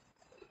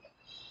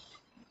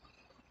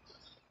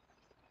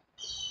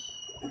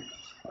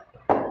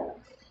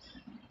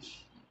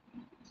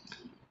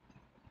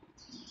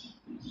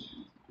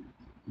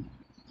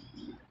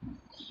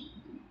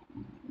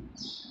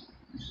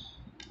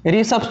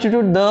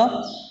 रिसबस्टिट्यूट द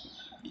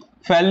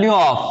व्हॅल्यू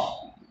ऑफ.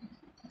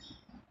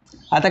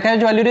 आता काय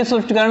व्हॅल्यू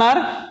रिसबस्टिट्यूट करणार,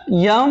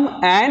 m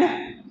and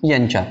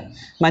n च्या.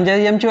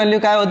 म्हणजे m ची व्हॅल्यू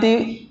काय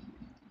होती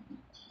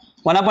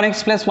 1 upon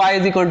x plus y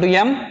is equal to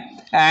m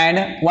and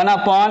 1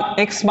 upon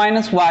x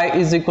minus y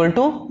is equal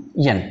to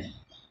n.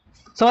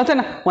 समजते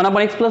ना. 1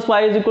 upon x plus y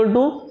is equal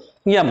to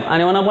m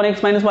आणि 1 upon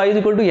x minus y is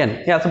equal to n.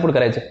 हे असं put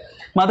करायचं.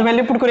 मग आता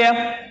value put करूया.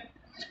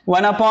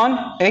 1 upon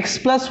x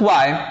plus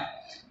y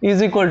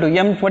is equal to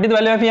m. What is the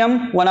value of m?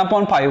 1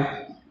 upon 5.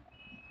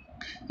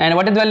 And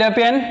what is the value of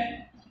n?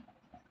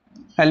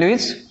 Value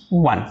is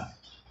 1.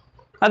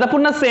 आता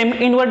पुन्हा same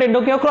inverted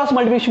किंवा cross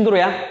multiplication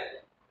करूया.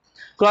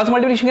 Cross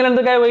multiplication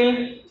केल्यानंतर काय होईल,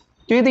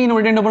 ते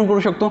inverted आपण करू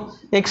शकतो.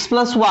 x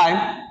plus y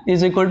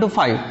is equal to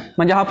 5.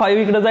 म्हणजे हा 5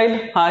 इकडे जाईल,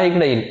 हा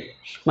इकडे येईल.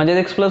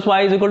 म्हणजे x plus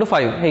y is equal to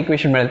 5 हे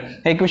इक्वेशन मिळेल.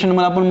 हे इक्वेशन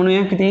मला आपण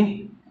म्हणूया किती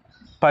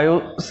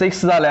 5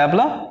 6 झालंय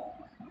आपलं.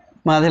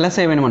 मला त्याला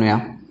 7 म्हणूया.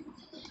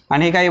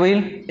 आणि हे काय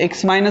होईल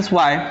x minus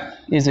y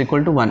is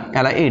equal to 1.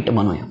 याला 8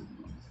 म्हणूया.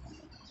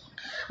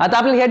 आता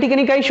आपल्याला या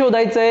ठिकाणी काय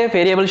शोधायचं आहे,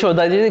 व्हेरिएबल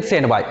शोधायचे x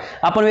and y.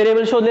 आपण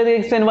व्हेरिएबल शोधले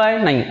x and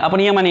y नाही,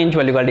 आपण m आणि n ची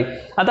व्हॅल्यू काढली.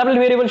 आता आपल्याला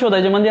व्हेरिएबल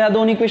शोधायचे म्हणजे ह्या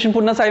दोन इक्वेशन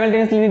पूर्ण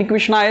सायमल्टेनियस लिनियर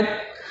इक्वेशन आहेत.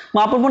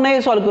 मग आपण पुन्हा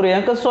हे सॉल्व्ह करूया.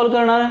 कसं सॉल्व्ह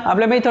करणार,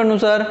 आपल्या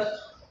मेथडनुसार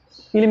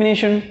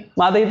इलिमिनेशन.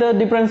 मग आता इथं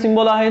डिफरंट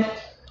सिम्बॉल आहेत,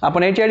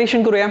 आपण याची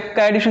ॲडिशन करूया.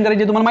 काय ॲडिशन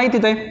करायची तुम्हाला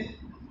माहितीच आहे.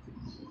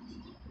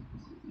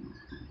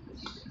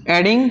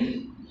 Adding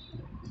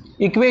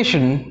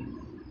equation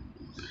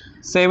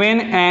 7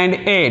 and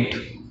 8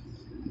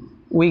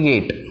 we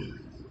get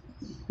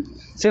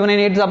 7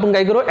 and 8 आपण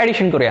काय करू,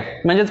 ॲडिशन करूया.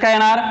 म्हणजेच काय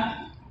येणार,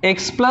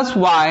 x plus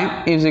y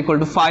is equal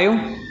to 5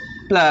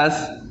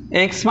 plus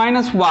x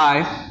minus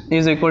y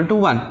is equal to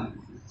 1.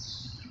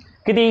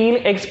 किती येईल,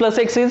 x plus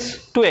x is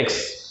 2x.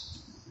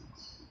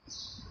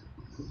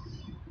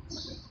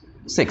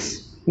 6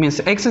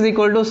 means x is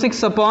equal to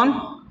 6 upon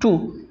 2.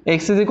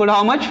 x is equal to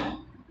how much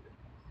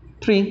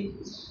 3.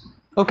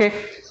 Okay,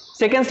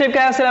 second step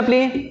काय असेल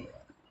आपली,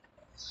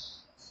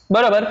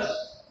 बरोबर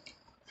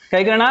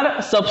काय करणार,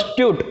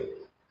 substitute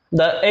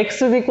the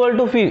x is equal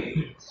to 3.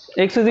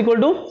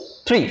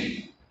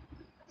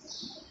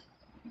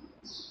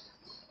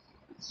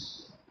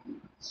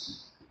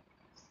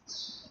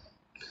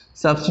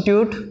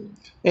 Substitute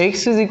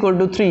x is equal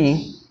to 3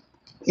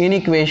 in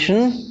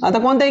equation. आता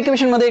कोणत्या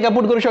equation मध्ये का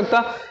पुट करू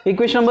शकता,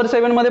 इक्वेशन नंबर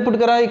 7 मध्ये पुट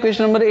करा,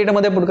 इक्वेशन नंबर 8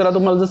 मध्ये पुट करा,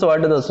 तुम्हाला जसं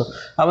वाटत असं.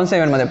 आपण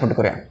 7 मध्ये पुट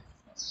करूया.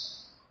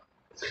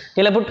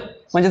 केलं पुट,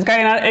 म्हणजे काय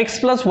येणार, x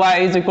plus y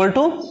is equal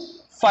to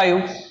 5.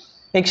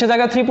 x च्या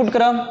जागा 3 पुट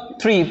करा,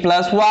 3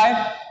 plus y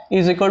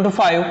is equal to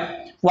 5.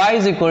 y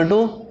is equal to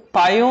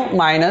 5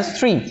 minus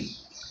 3,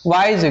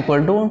 y is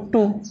equal to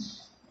 2.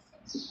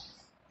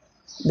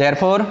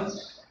 Therefore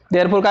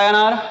काय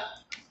येणार,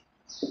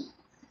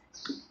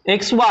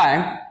 xy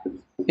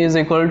is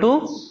equal to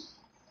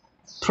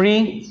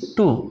 3,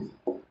 2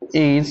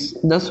 is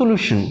the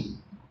solution.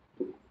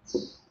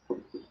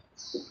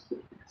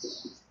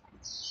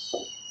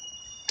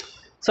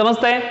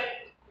 समजतंय?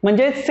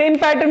 म्हणजे सेम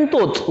पॅटर्न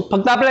तोच,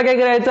 फक्त आपल्याला काय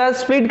करायचं,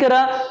 स्प्लिट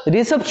करा,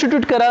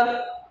 रिसबस्टिट्यूट करा,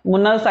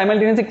 पुन्हा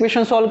सायमल्टेनियस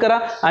इक्वेशन सॉल्व करा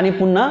आणि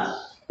पुन्हा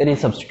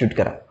रिसबस्टिट्यूट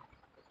करा.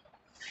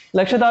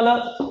 लक्षात आलं?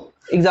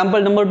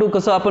 एक्झाम्पल नंबर 2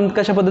 कसं आपण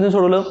कशा पद्धतीने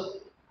सोडवलं.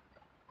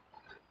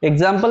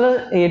 एक्झाम्पल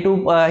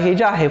हे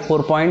जे आहे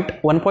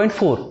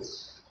 4.1.4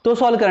 तो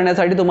सॉल्व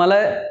करण्यासाठी तुम्हाला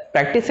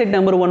प्रॅक्टिस सेट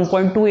नंबर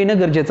 1.2 येणं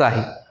गरजेचं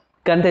आहे,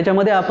 कारण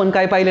त्याच्यामध्ये आपण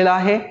काय पाहिलेलं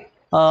आहे,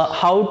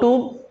 how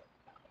to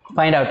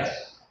find out,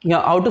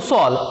 how to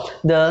solve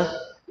the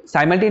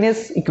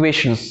simultaneous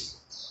equations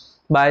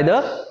by the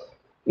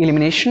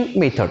elimination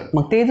method.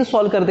 मग ते जर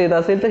सॉल्व करता येत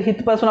असेल तर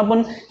इथपासून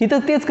आपण इथं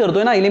तेच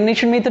करतोय ना,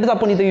 इलिमिनेशन मेथडच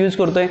आपण इथं यूज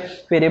करतोय,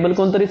 व्हेरिएबल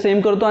कोणतरी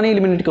सेम करतो आणि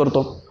इलिमिनेट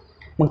करतो.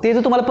 मग ते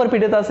जर तुम्हाला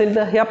परफेक्ट येत असेल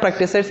तर ह्या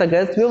प्रॅक्टिस सेट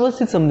सगळ्यात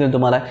व्यवस्थित समजेल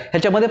तुम्हाला.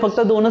 ह्याच्यामध्ये फक्त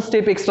 2च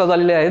स्टेप एक्स्ट्रा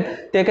झालेले आहेत,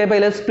 ते काय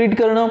पहिलं स्प्लिट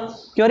करणं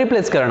किंवा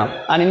रिप्लेस करणं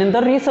आणि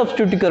नंतर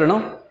रिसबस्टिट्यूट करणं,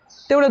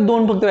 तेवढे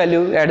 2 फक्त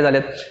व्हॅल्यू ॲड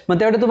झालेत. मग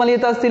तेवढे तुम्हाला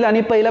येत असतील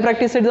आणि पहिला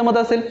प्रॅक्टिस सेट जमत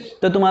असेल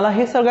तर तुम्हाला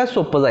हे सगळ्यात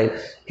सोपं जाईल.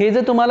 हे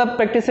जर तुम्हाला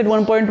प्रॅक्टिस सेट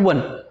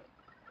 1.1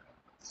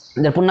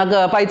 जर पुन्हा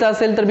पाहायचं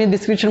असेल तर मी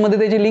डिस्क्रिप्शनमध्ये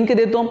त्याची लिंक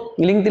देतो,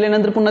 लिंक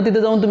दिल्यानंतर पुन्हा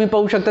तिथे जाऊन तुम्ही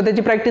पाहू शकता,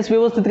 त्याची प्रॅक्टिस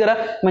व्यवस्थित करा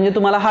म्हणजे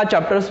तुम्हाला हा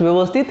चॅप्टर्स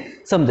व्यवस्थित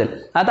समजेल.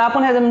 आता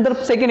आपण ह्याच्यानंतर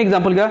सेकंड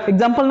एक्झाम्पल घ्या.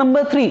 एक्झाम्पल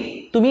नंबर 3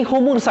 तुम्ही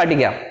होमवर्कसाठी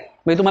घ्या,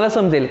 म्हणजे तुम्हाला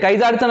समजेल. काही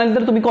जर अडचण आली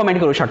तर तुम्ही कॉमेंट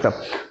करू शकता.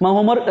 मग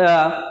होमवर्क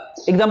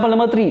एक्झाम्पल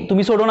नंबर 3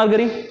 तुम्ही सोडवणार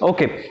घरी.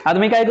 ओके, आता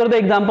मी काय करतो,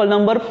 एक्झाम्पल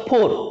नंबर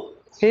 4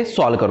 हे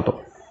सॉल्व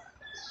करतो.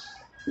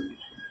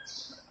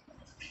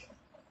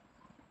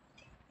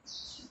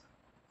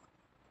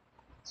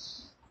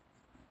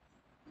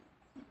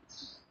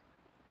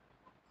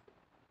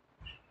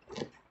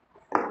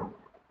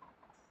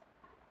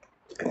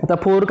 आता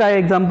 4 काय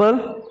example,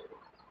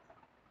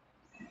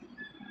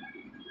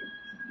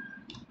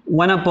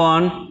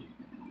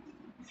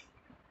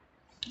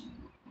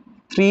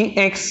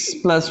 1/3x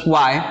plus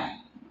y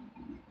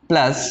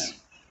plus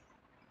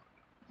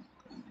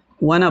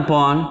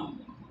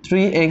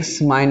 1/3x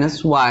minus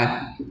y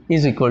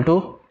is equal to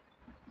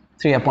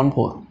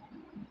 3/4.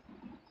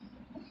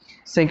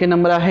 Second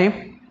number आहे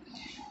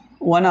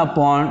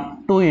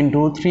 1/2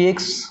 into 3x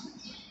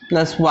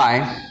plus y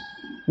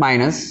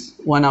minus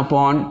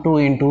 1/2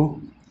 into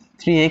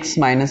 3x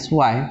minus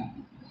y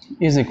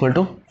is equal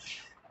to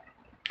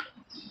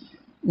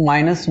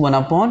minus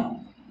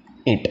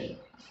 1/8.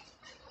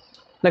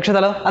 लक्षात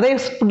आलं? आता हे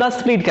पुन्हा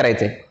स्प्लिट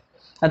करायचं आहे.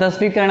 आता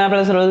स्प्लिट करणं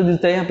आपल्याला सरळ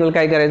दिसतंय, आपल्याला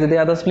काय करायचं ते.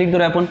 आता स्प्लिट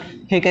करूया आपण.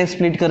 हे काय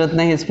स्प्लिट करत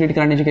नाही, हे स्प्लिट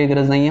करण्याची काही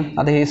गरज नाही आहे.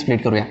 आता हे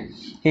स्प्लिट करूया.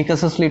 हे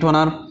कसं स्प्लिट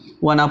होणार,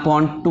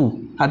 1/2.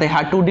 आता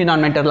हा 2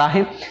 डिनॉमिनेटरला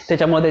आहे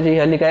त्याच्यामुळे त्याची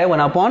व्हॅल्यू काय आहे,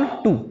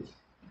 1/2.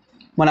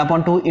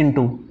 1/2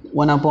 into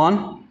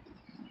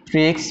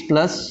 1/3x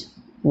plus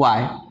y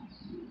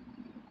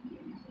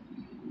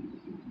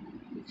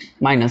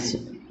minus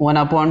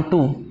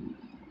 1/2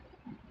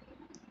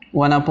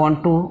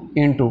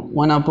 into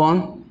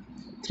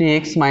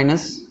 1/3x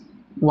minus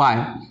y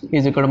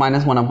is equal to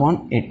minus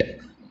 1/8.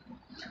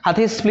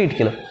 आता हे स्प्लिट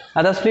केलं.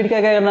 आता स्प्लिट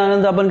काय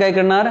करणार, आपण काय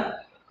करणार,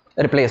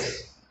 replace.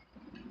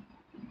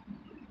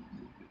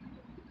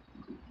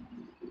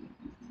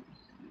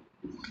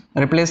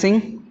 Replacing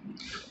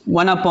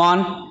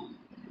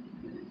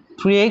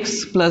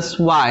 1/3x plus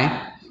y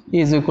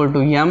is equal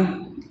to m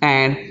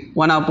and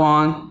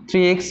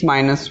 1/3x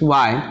minus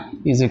y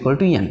is equal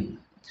to n.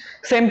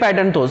 Same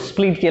pattern तो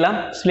स्प्लिट केला.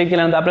 स्प्लिट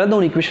केल्यानंतर आपल्याला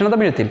 2 इक्वेशन आता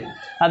मिळतील.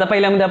 आता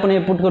पहिल्यामध्ये आपण हे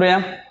पुट करूया.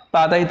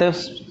 आता इथं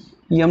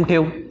m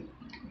ठेव,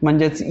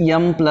 म्हणजेच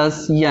m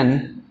plus n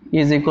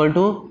is equal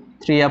to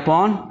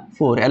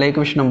 3/4. याला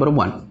इक्वेशन नंबर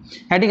 1.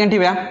 ह्या ठिकाणी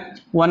ठेवूया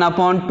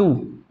 1/2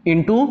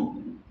 into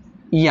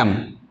m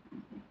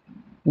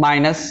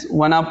minus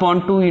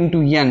 1/2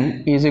 into n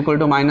is equal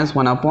to minus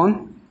 1/8.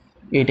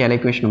 याला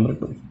इक्वेशन नंबर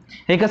 2.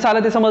 हे कसं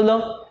आलं ते समजलं.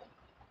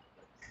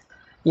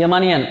 m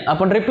आणि n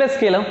आपण रिप्लेस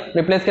केलं.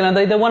 रिप्लेस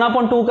केल्यानंतर इथे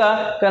 1/2 का,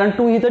 कारण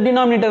 2 इथं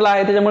डिनॉमिनेटरला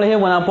आहे त्याच्यामुळे हे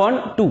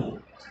 1/2.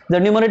 जर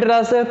न्यूमरेटर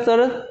असेल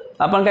तर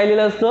आपण काय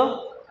लिहिलं असतं,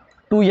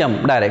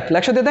 2m डायरेक्ट.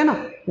 लक्षात येते ना.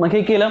 मग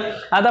हे केलं.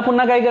 आता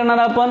पुन्हा काय करणार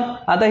आपण,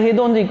 आता हे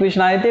 2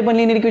 इक्वेशन आहे ते पण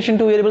लिनियर इक्वेशन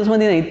 2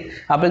 व्हेरिएबल्समध्ये नाहीत,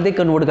 आपल्याला ते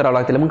कन्वर्ट करावं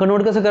लागतील. मग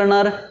कन्वर्ट कसं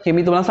करणार हे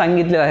मी तुम्हाला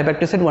सांगितलेलं आहे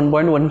प्रॅक्टिस सेट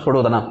 1.1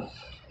 सोडवताना.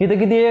 इथं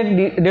किती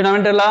आहे,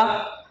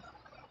 डिनॉमिनेटरला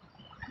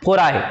 4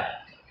 आहे,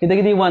 इथं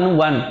किती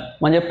 1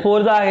 म्हणजे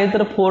 4 जर आहे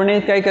तर 4ने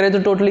काय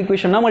करायचं, टोटल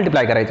इक्वेशनला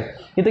मल्टिप्लाय करायचं.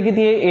 इथं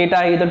किती आहे, 8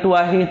 आहे, इथं 2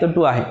 आहे, इथं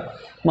 2 आहे.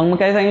 मग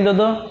काय सांगितलं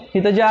होतं,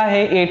 इथं जे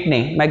आहे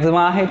 8ने मॅक्झिमम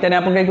आहे त्याने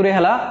आपण काय करूया,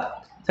 ह्याला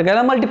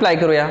सगळ्याला मल्टिप्लाय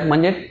करूया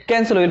म्हणजे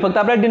कॅन्सल होईल. फक्त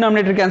आपल्याला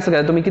डिनॉमिनेटर कॅन्सल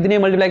करा. तुम्ही कितीने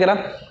मल्टिप्लाय करा,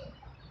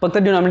 फक्त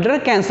डिनॉमिनेटर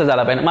कॅन्सल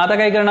झाला पाहिजे. मग आता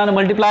काय करणार,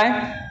 मल्टिप्लाय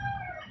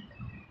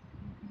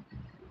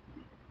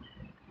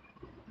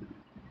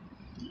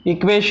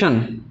इक्वेशन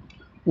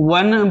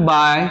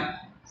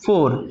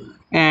 1/4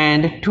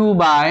 and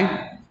 2/8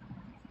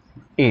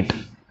 8.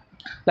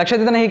 लक्षात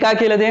येतं ना हे काय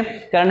केलं ते,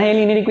 कारण हे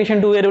लिनियर इक्वेशन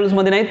 2 व्हेरिएबल्स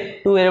मध्ये नाहीत,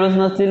 2 व्हेरिएबल्स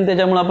नसतील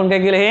त्याच्यामुळे आपण काय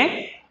केलं, हे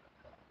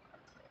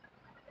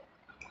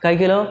काय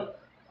केलं,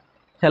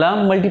 ह्याला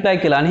मल्टिप्लाय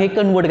केलं आणि हे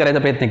कन्वर्ट करायचा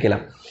प्रयत्न केला.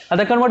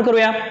 आता कन्वर्ट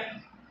करूया.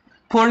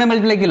 4 ने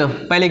मल्टिप्लाय केलं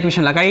पहिल्या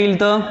इक्वेशनला, काय येईल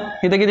तर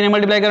इथं कितीने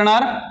मल्टिप्लाय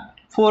करणार,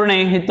 4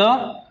 ने,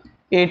 इथं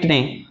 8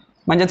 ने,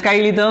 म्हणजेच काय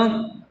येईल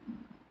इथं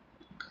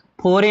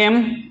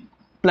 4m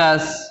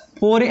plus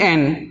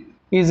 4n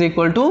is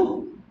equal to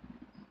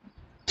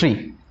 3.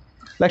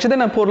 लक्षात आहे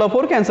ना, 4 ला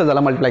 4 कॅन्सल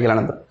झाला मल्टिप्लाय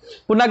केल्यानंतर.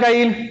 पुन्हा काय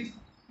येईल,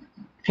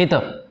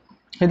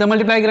 इथं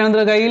मल्टिप्लाय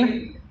केल्यानंतर काय येईल,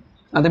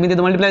 आता मी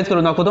तिथं मल्टिप्लायच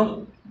करून दाखवतो.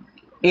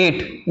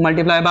 8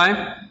 multiply by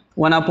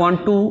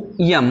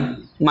 1/2m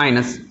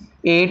minus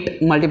 8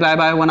 multiply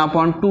by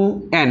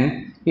 1/2n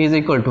is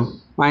equal to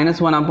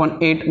minus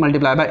 1/8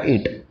 multiply by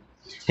 8.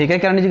 हे काय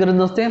करण्याची गरज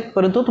नसते,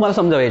 परंतु तुम्हाला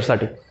समजावं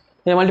याच्यासाठी.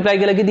 हे मल्टिप्लाय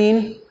केलं की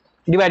 3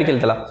 डिवाइड केलं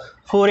त्याला,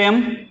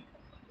 4m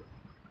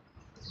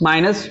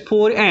minus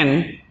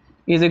 4n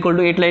is equal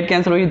to 8 ला 8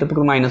 कॅन्सल होईल, तर फक्त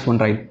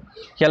 -1 राहील.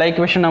 याला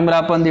इक्वेशन नंबर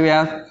आपण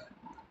देऊया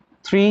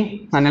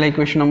 3 आणि याला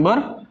इक्वेशन नंबर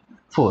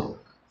 4.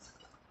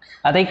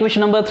 आता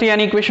इक्वेशन नंबर 3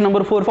 आणि इक्वेशन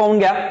नंबर 4 पाहून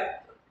घ्या.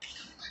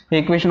 हे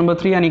इक्वेशन नंबर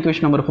 3 आणि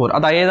इक्वेशन नंबर 4.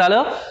 आता हे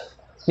झालं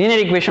लिनियर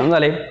इक्वेशन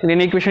झाले,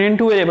 लिनियर इक्वेशन इन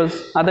 2 व्हेरिएबल्स.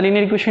 आता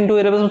लिनियर इक्वेशन 2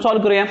 व्हेरिएबल्स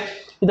सॉल्व्ह करूया.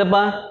 इथं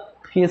पहा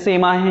हे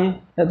सेम आहे,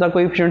 त्याचा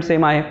कोएफिशियंट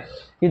सेम आहे.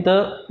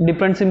 इथं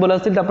डिफरंट सिम्बॉल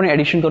असतील तर आपण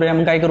ॲडिशन करूया.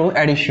 मग काय करू,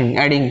 addition,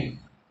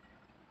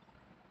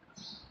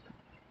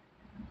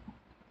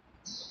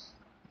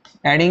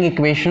 adding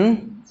equation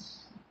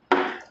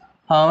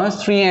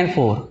 3 and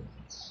 4.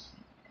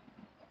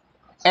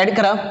 Add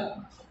करा,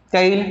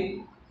 काय येईल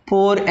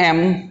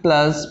 4m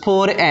plus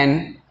 4n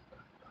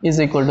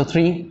is equal to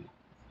 3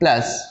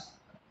 plus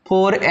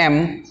 4m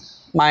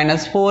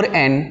minus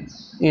 4n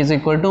is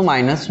equal to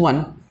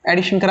 -1.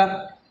 Addition करा,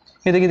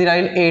 इथे किती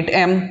राहील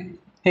 8m,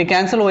 हे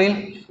कॅन्सल होईल,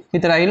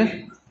 इथे राहील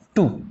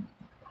 2.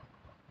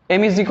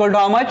 m is equal to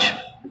how much,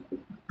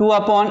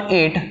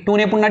 2/8. 2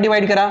 ने पुन्हा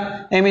डिवाइड करा,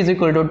 m is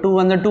equal to 2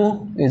 1 2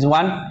 is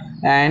 1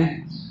 and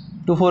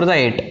 2 4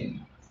 8.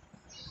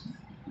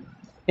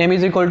 m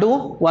is equal to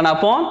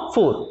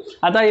 1/4.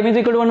 आता m इज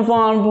इक्वल टू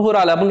 1/4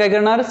 आला, आपण काय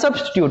करणार,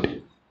 substitute.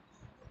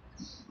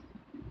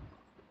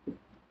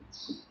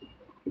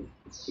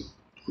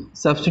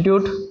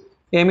 Substitute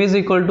m is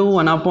equal to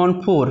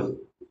 1/4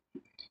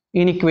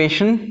 in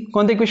equation,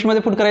 कोणत्या इक्वेशन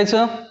मध्ये पुट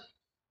करायचं,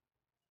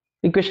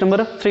 इक्वेशन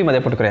नंबर 3 मध्ये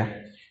पुट करूया.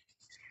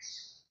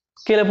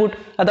 केलं पुट.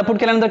 आता पुट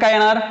केल्यानंतर काय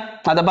येणार,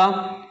 आता पहा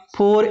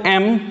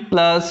 4m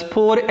plus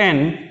 4n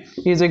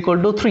is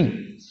equal to 3.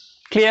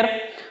 Clear.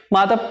 मग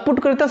आता पुट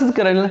करत तसंच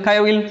करायला, काय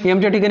होईल,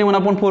 m च्या ठिकाणी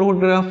 1/4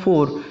 पुट करूया,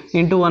 4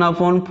 into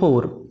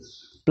 1/4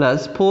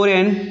 plus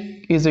 4n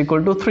is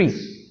equal to 3.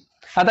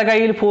 आता काय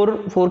येईल,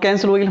 4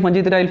 कॅन्सल होईल, म्हणजे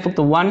इथे राहील फक्त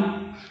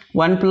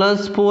 1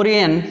 plus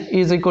 4n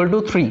is equal to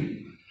 3.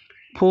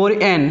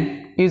 4n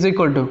is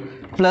equal two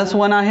plus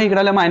 1 आहे, इकडे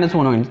आला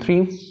 -1 होईल,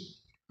 3.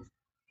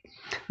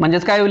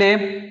 म्हणजेच काय होईल,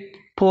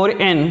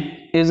 4n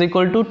is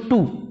equal to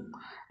 2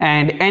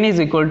 and n is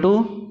equal to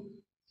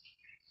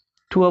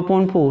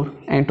 2/4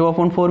 and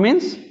 2/4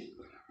 means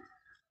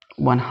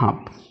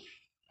 1/2.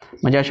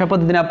 म्हणजे अशा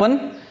पद्धतीने आपण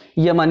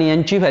m आणि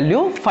n ची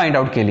व्हॅल्यू फाइंड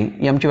आउट केली.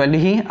 m ची व्हॅल्यू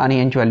ही आणि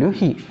n ची व्हॅल्यू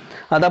ही.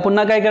 आता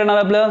पुन्हा काय करणार,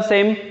 आपलं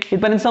सेम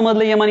इथपर्यंत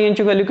समजलं m आणि n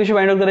ची व्हॅल्यू कशी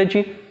फाइंड आउट करायची.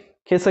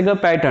 हे सगळं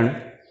पॅटर्न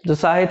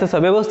जसं आहे तसं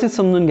व्यवस्थित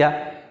समजून घ्या.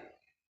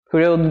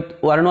 व्हिडिओ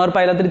वारंवार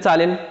पाहिला तरी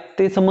चालेल,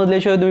 ते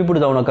समजल्याशिवाय तुम्ही पुढे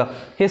जाऊ नका.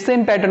 हे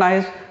सेम पॅटर्न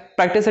आहे.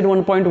 प्रॅक्टिस सेट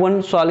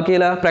 1.1 सॉल्व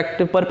केला,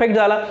 प्रॅक्टिस परफेक्ट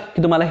झाला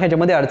की तुम्हाला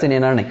ह्याच्यामध्ये अडचण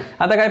येणार नाही.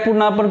 आता काय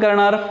पुन्हा आपण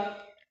करणार,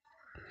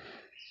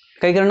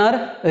 काय करणार,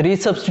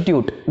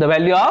 रिसबस्टिट्यूट the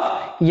value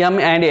of m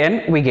and n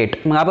we get.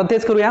 मग आपण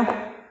तेच करूया.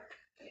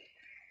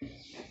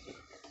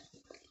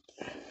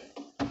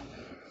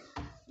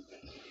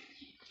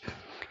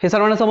 हे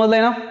सर्वांना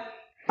समजलंय ना,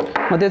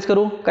 मग तेच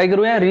करू, काय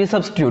करूया,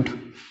 रिसबस्टिट्यूट.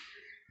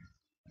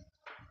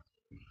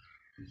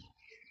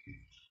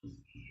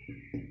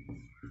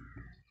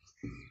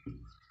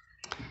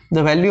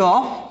 The value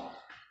of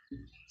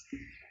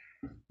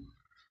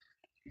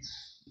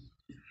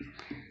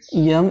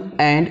m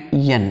and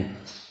n.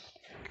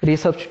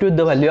 Resubstitute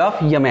the value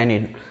of m and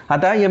n.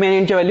 आता m and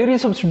n ची व्हॅल्यू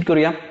रिसबस्टिट्यूट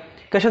करूया.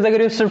 कशा जागी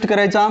रिसबस्टिट्यूट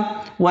करायचा,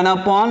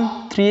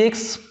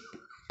 1/3x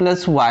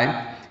plus y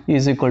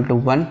is equal to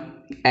 1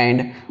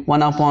 and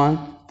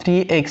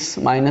 1/3x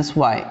minus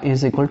y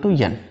is equal to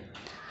n.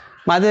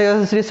 माझे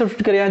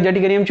रिसबस्टिट्यूट करूया, ज्या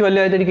ठिकाणी m ची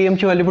व्हॅल्यू आहे त्या ठिकाणी m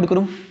ची व्हॅल्यू पुट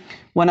करू.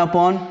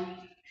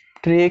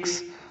 1/3x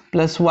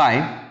plus y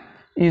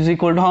is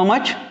equal to how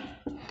much,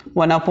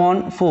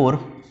 1/4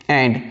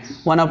 and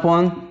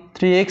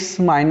 1/3x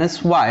minus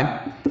y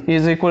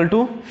is equal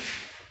to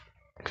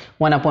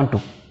 1/2.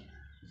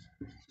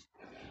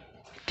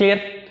 Clear.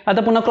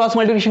 आता पुन्हा क्रॉस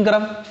मल्टिप्लिकेशन करा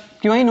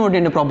किंवा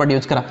इनव्हर्टेड प्रॉपर्टी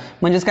यूज करा.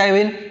 म्हणजेच काय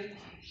होईल,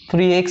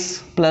 3x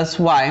plus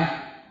y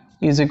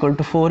is equal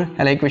to 4.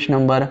 याला इक्वेशन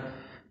नंबर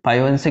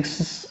 5 and 6,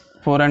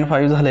 4 and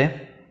 5 झाले,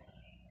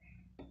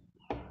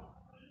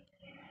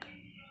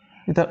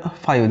 इथं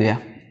 5 द्या,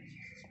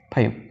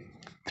 5.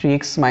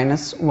 3x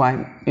minus y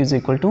is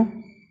equal to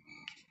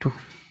 2.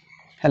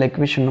 ह्याला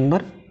इक्वेशन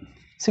नंबर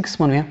 6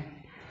 म्हणूया.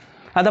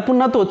 आता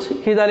पुन्हा तोच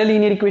हे झाले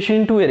लिनियर इक्वेशन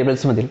इन 2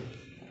 व्हेरिएबल्समधील.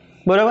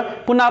 बरोबर.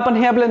 पुन्हा आपण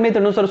हे आपल्या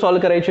मेथडनुसार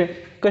सॉल्व्ह करायचे.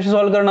 कसे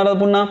सॉल्व्ह करणार आहोत?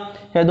 पुन्हा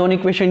या दोन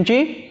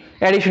इक्वेशनची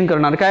ॲडिशन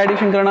करणार. काय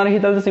ॲडिशन करणार? हे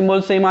त्याचं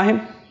सिम्बॉल सेम आहे,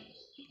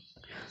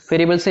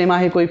 व्हेरिएबल सेम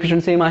आहे,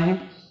 कोएफिशियंट सेम आहे.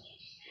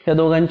 या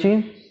दोघांची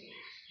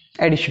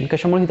ॲडिशन.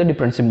 कशामुळे? इथं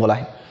डिफरंट सिम्बॉल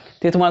आहे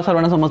ते तुम्हाला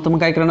सर्वांना समजतं. मग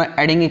काय करणार?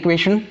 Adding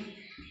equation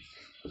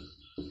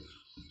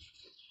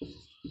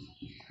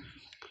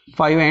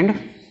 5 and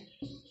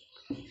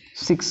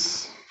 6,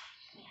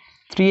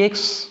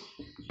 3x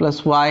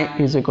plus y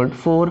is equal to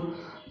 4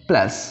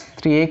 plus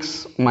 3x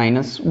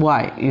minus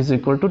y is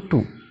equal to 2.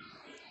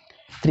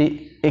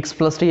 3x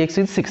plus 3x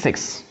is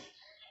 6x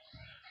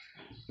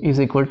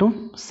is equal to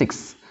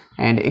 6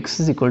 and x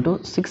is equal to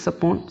 6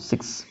 upon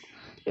 6.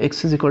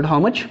 x is equal to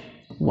how much?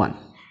 1.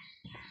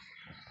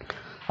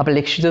 आपल्याला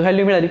x ची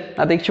value मिळाली.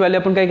 आता x ची value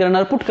आपण काय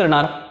करणार? Put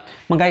करणार.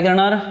 मग काय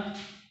करणार?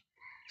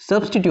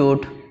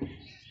 Substitute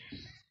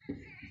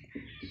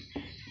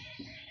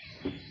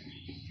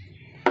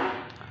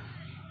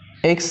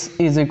x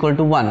is equal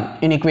to 1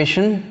 in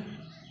equation.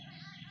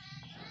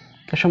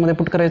 कशामध्ये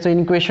पुट करायचं? In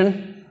equation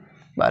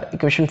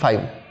equation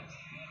 5,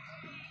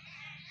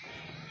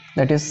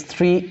 that is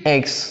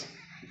 3x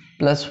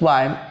plus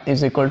y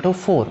is equal to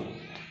 4.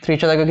 3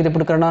 च्या जागेवर किती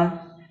पुट करणार?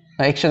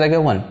 x च्या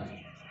जागेवर 1.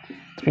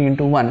 3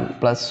 into 1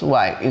 plus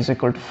y is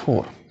equal to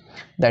 4.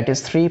 That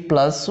is 3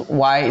 plus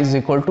y is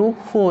equal to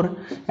 4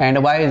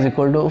 and y is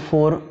equal to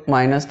 4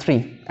 minus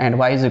 3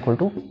 and y is equal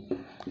to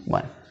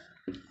 1.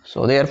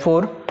 So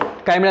therefore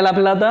काय मिळालं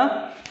आपल्याला आता?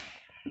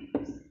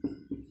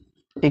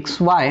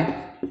 xy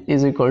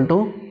is equal to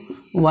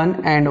 1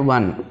 and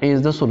 1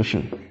 is the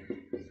solution.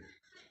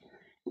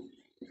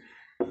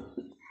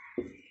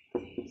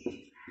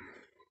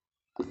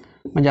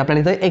 म्हणजे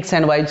आपल्याला इथं x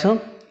and y चं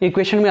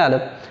equation मिळालं.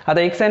 आता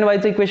x and y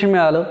चं इक्वेशन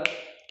मिळालं.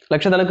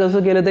 लक्षात आलं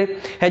कसं केलं ते?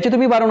 ह्याची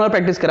तुम्ही वारंवार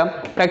प्रॅक्टिस करा.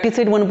 प्रॅक्टिस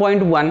सेट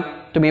 1.1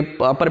 तुम्ही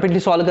परफेक्टली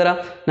सॉल्व्ह करा.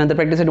 नंतर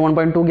प्रॅक्टिस सेट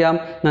 1.2 घ्या,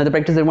 नंतर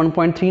प्रॅक्टिस सेट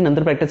 1.3,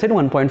 नंतर प्रॅक्टिस सेट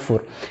 1.4.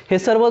 हे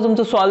सर्व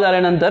तुमचं सॉल्व्ह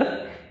झाल्यानंतर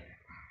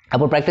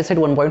आपण प्रॅक्टिस सेट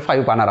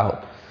 1.5 पाहणार आहोत.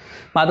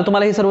 मग आता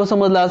तुम्हाला हे सर्व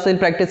समजलं असेल.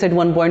 प्रॅक्टिस सेट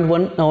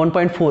 1.1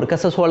 1.4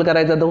 कसं सॉल्व्ह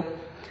करायचा तो,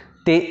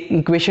 ते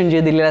इक्वेशन जे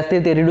दिलेले असते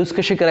ते रिड्यूस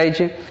कसे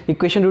करायचे.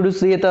 इक्वेशन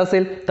रिड्यूस येत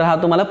असेल तर हा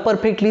तुम्हाला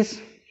परफेक्टली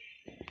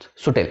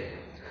सुटेल.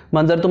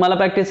 मग जर तुम्हाला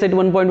प्रॅक्टिस सेट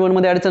 1.1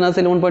 मध्ये अडचण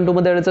असेल, 1.2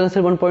 मध्ये अडचण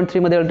असेल, 1.3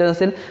 मध्ये अडचण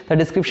असेल तर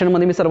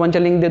डिस्क्रिप्शनमध्ये मी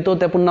सर्वांच्या लिंक देतो,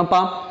 त्या पुन्हा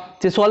पहा,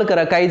 ते सॉल्व्ह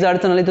करा. काही जर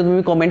अडचण आली तर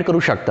तुम्ही कमेंट करू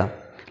शकता.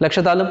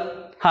 लक्षात आलं?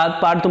 हा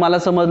पार्ट तुम्हाला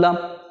समजला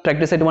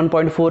प्रॅक्टिस सेट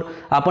 1.4.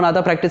 आपण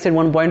आता प्रॅक्टिस सेट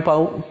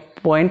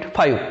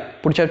 1.5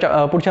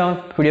 पुढच्या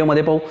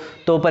व्हिडिओमध्ये पाहू.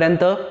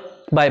 तोपर्यंत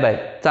बाय बाय.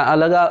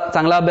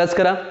 चांगला अभ्यास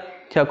करा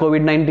ह्या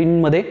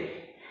कोविड-19 मध्ये.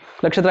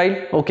 लक्षात राहील.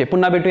 ओके,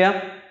 पुन्हा भेटूया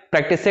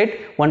प्रॅक्टिस सेट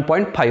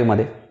 1.5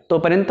 मध्ये.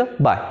 तोपर्यंत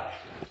बाय.